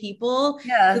everyday people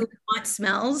who want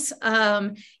smells.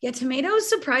 Tomato is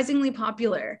surprisingly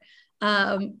popular.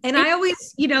 And I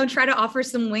always, try to offer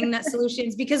some wingnut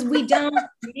solutions because we don't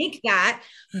make that,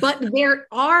 but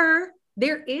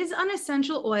there is an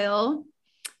essential oil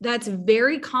that's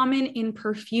very common in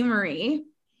perfumery,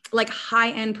 like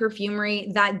high-end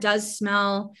perfumery that does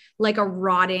smell like a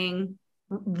rotting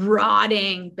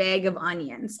rotting bag of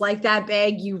onions, like that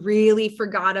bag you really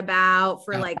forgot about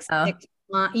for like 6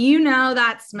 months. You know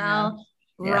that smell,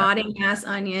 rotting ass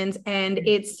onions, and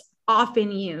it's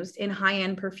often used in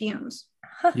high-end perfumes.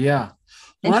 Yeah.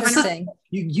 Well, interesting.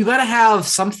 You got to have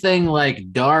something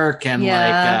like dark and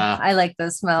I like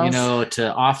those smells. You know,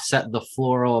 to offset the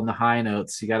floral and the high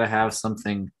notes, you got to have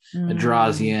something that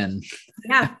draws you in.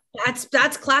 Yeah,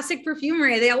 that's classic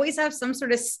perfumery. They always have some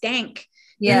sort of stank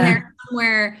in there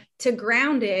somewhere to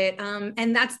ground it.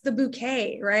 And that's the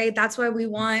bouquet, right? That's why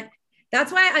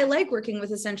I like working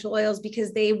with essential oils,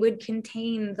 because they would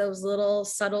contain those little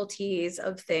subtleties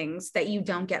of things that you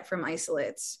don't get from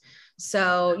isolates.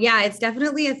 So yeah, it's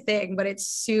definitely a thing, but it's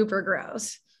super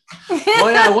gross.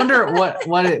 Well, yeah, I wonder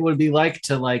what it would be like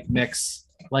to like mix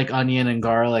like onion and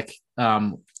garlic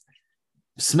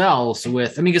smells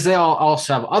with, I mean, because they all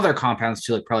also have other compounds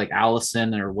too, like probably like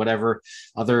allicin or whatever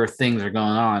other things are going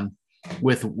on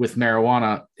with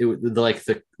marijuana. It would like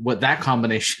what that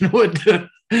combination would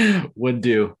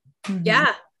do.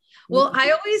 Yeah. Well,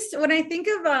 I always, when I think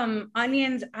of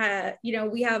onions, you know,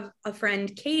 we have a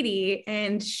friend, Katie,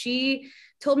 and she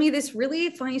told me this really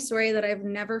funny story that I've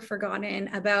never forgotten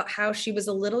about how she was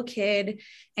a little kid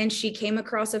and she came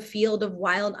across a field of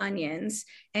wild onions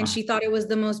and she thought it was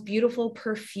the most beautiful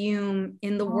perfume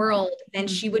in the world. And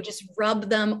she would just rub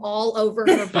them all over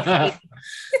her body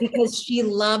because she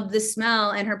loved the smell.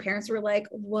 And her parents were like,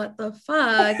 what the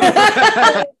fuck?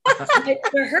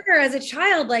 For her as a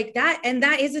child, like that. And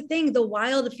that is a thing, the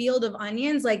wild field of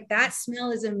onions, like that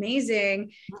smell is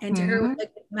amazing. And to her,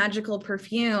 like magical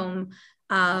perfume.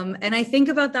 And I think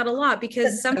about that a lot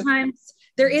because sometimes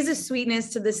there is a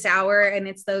sweetness to the sour, and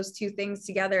it's those two things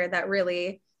together that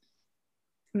really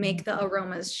make the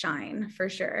aromas shine, for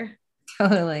sure.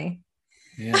 Totally.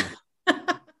 Yeah.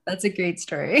 That's a great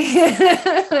story. She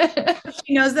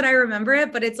knows that I remember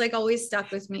it, but it's like always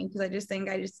stuck with me because I just think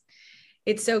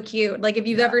it's so cute. Like if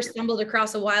you've ever stumbled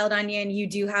across a wild onion, you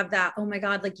do have that, oh my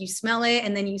God, like you smell it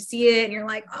and then you see it and you're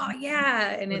like, oh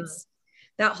yeah. And it's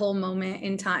that whole moment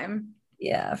in time.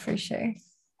 Yeah, for sure.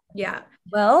 Yeah.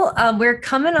 Well, we're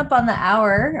coming up on the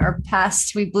hour or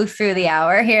past, we blew through the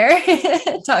hour here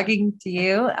talking to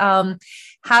you.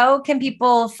 How can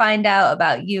people find out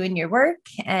about you and your work?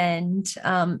 And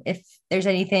if there's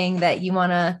anything that you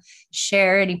want to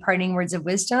share, any parting words of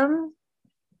wisdom,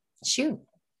 shoot.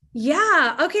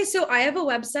 Yeah. Okay. So I have a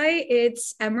website.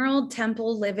 It's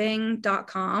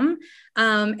emeraldtempleliving.com.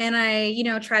 And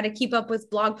I, try to keep up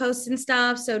with blog posts and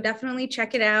stuff. So definitely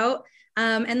check it out.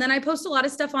 And then I post a lot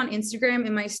of stuff on Instagram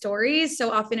in my stories.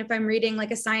 So often if I'm reading like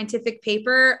a scientific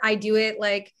paper, I do it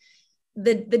like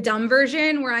the dumb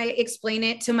version where I explain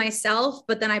it to myself,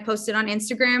 but then I post it on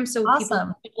Instagram. So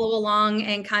people follow along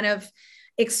and kind of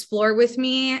explore with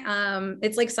me.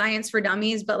 It's like science for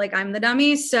dummies, but like I'm the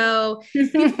dummy. So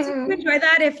enjoy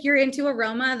that. If you're into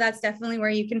aroma, that's definitely where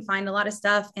you can find a lot of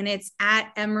stuff. And it's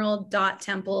at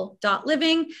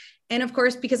emerald.temple.living. And of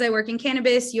course, because I work in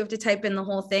cannabis, you have to type in the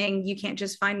whole thing. You can't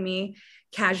just find me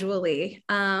casually.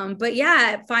 But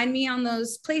yeah, find me on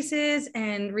those places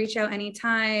and reach out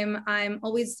anytime. I'm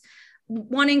always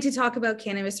wanting to talk about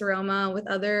cannabis aroma with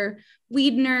other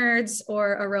weed nerds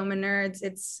or aroma nerds.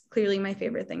 It's clearly my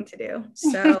favorite thing to do.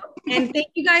 So, and thank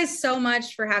you guys so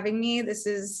much for having me. This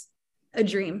is a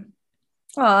dream.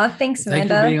 Oh, thanks, Amanda. Thank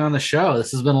you for being on the show.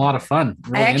 This has been a lot of fun.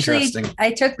 Really interesting.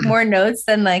 I took more notes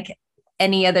than like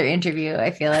any other interview.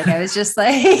 I feel like I was just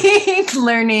like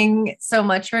learning so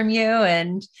much from you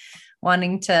and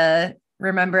wanting to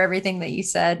remember everything that you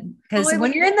said. Because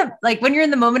when you're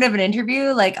in the moment of an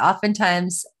interview, like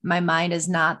oftentimes my mind is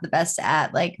not the best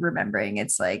at like remembering.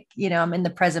 It's like, I'm in the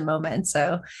present moment.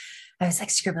 So I was like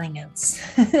scribbling notes.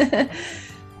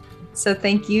 So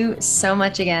thank you so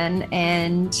much again.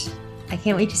 And I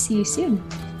can't wait to see you soon.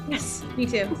 Yes, me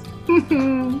too.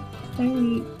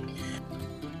 Bye.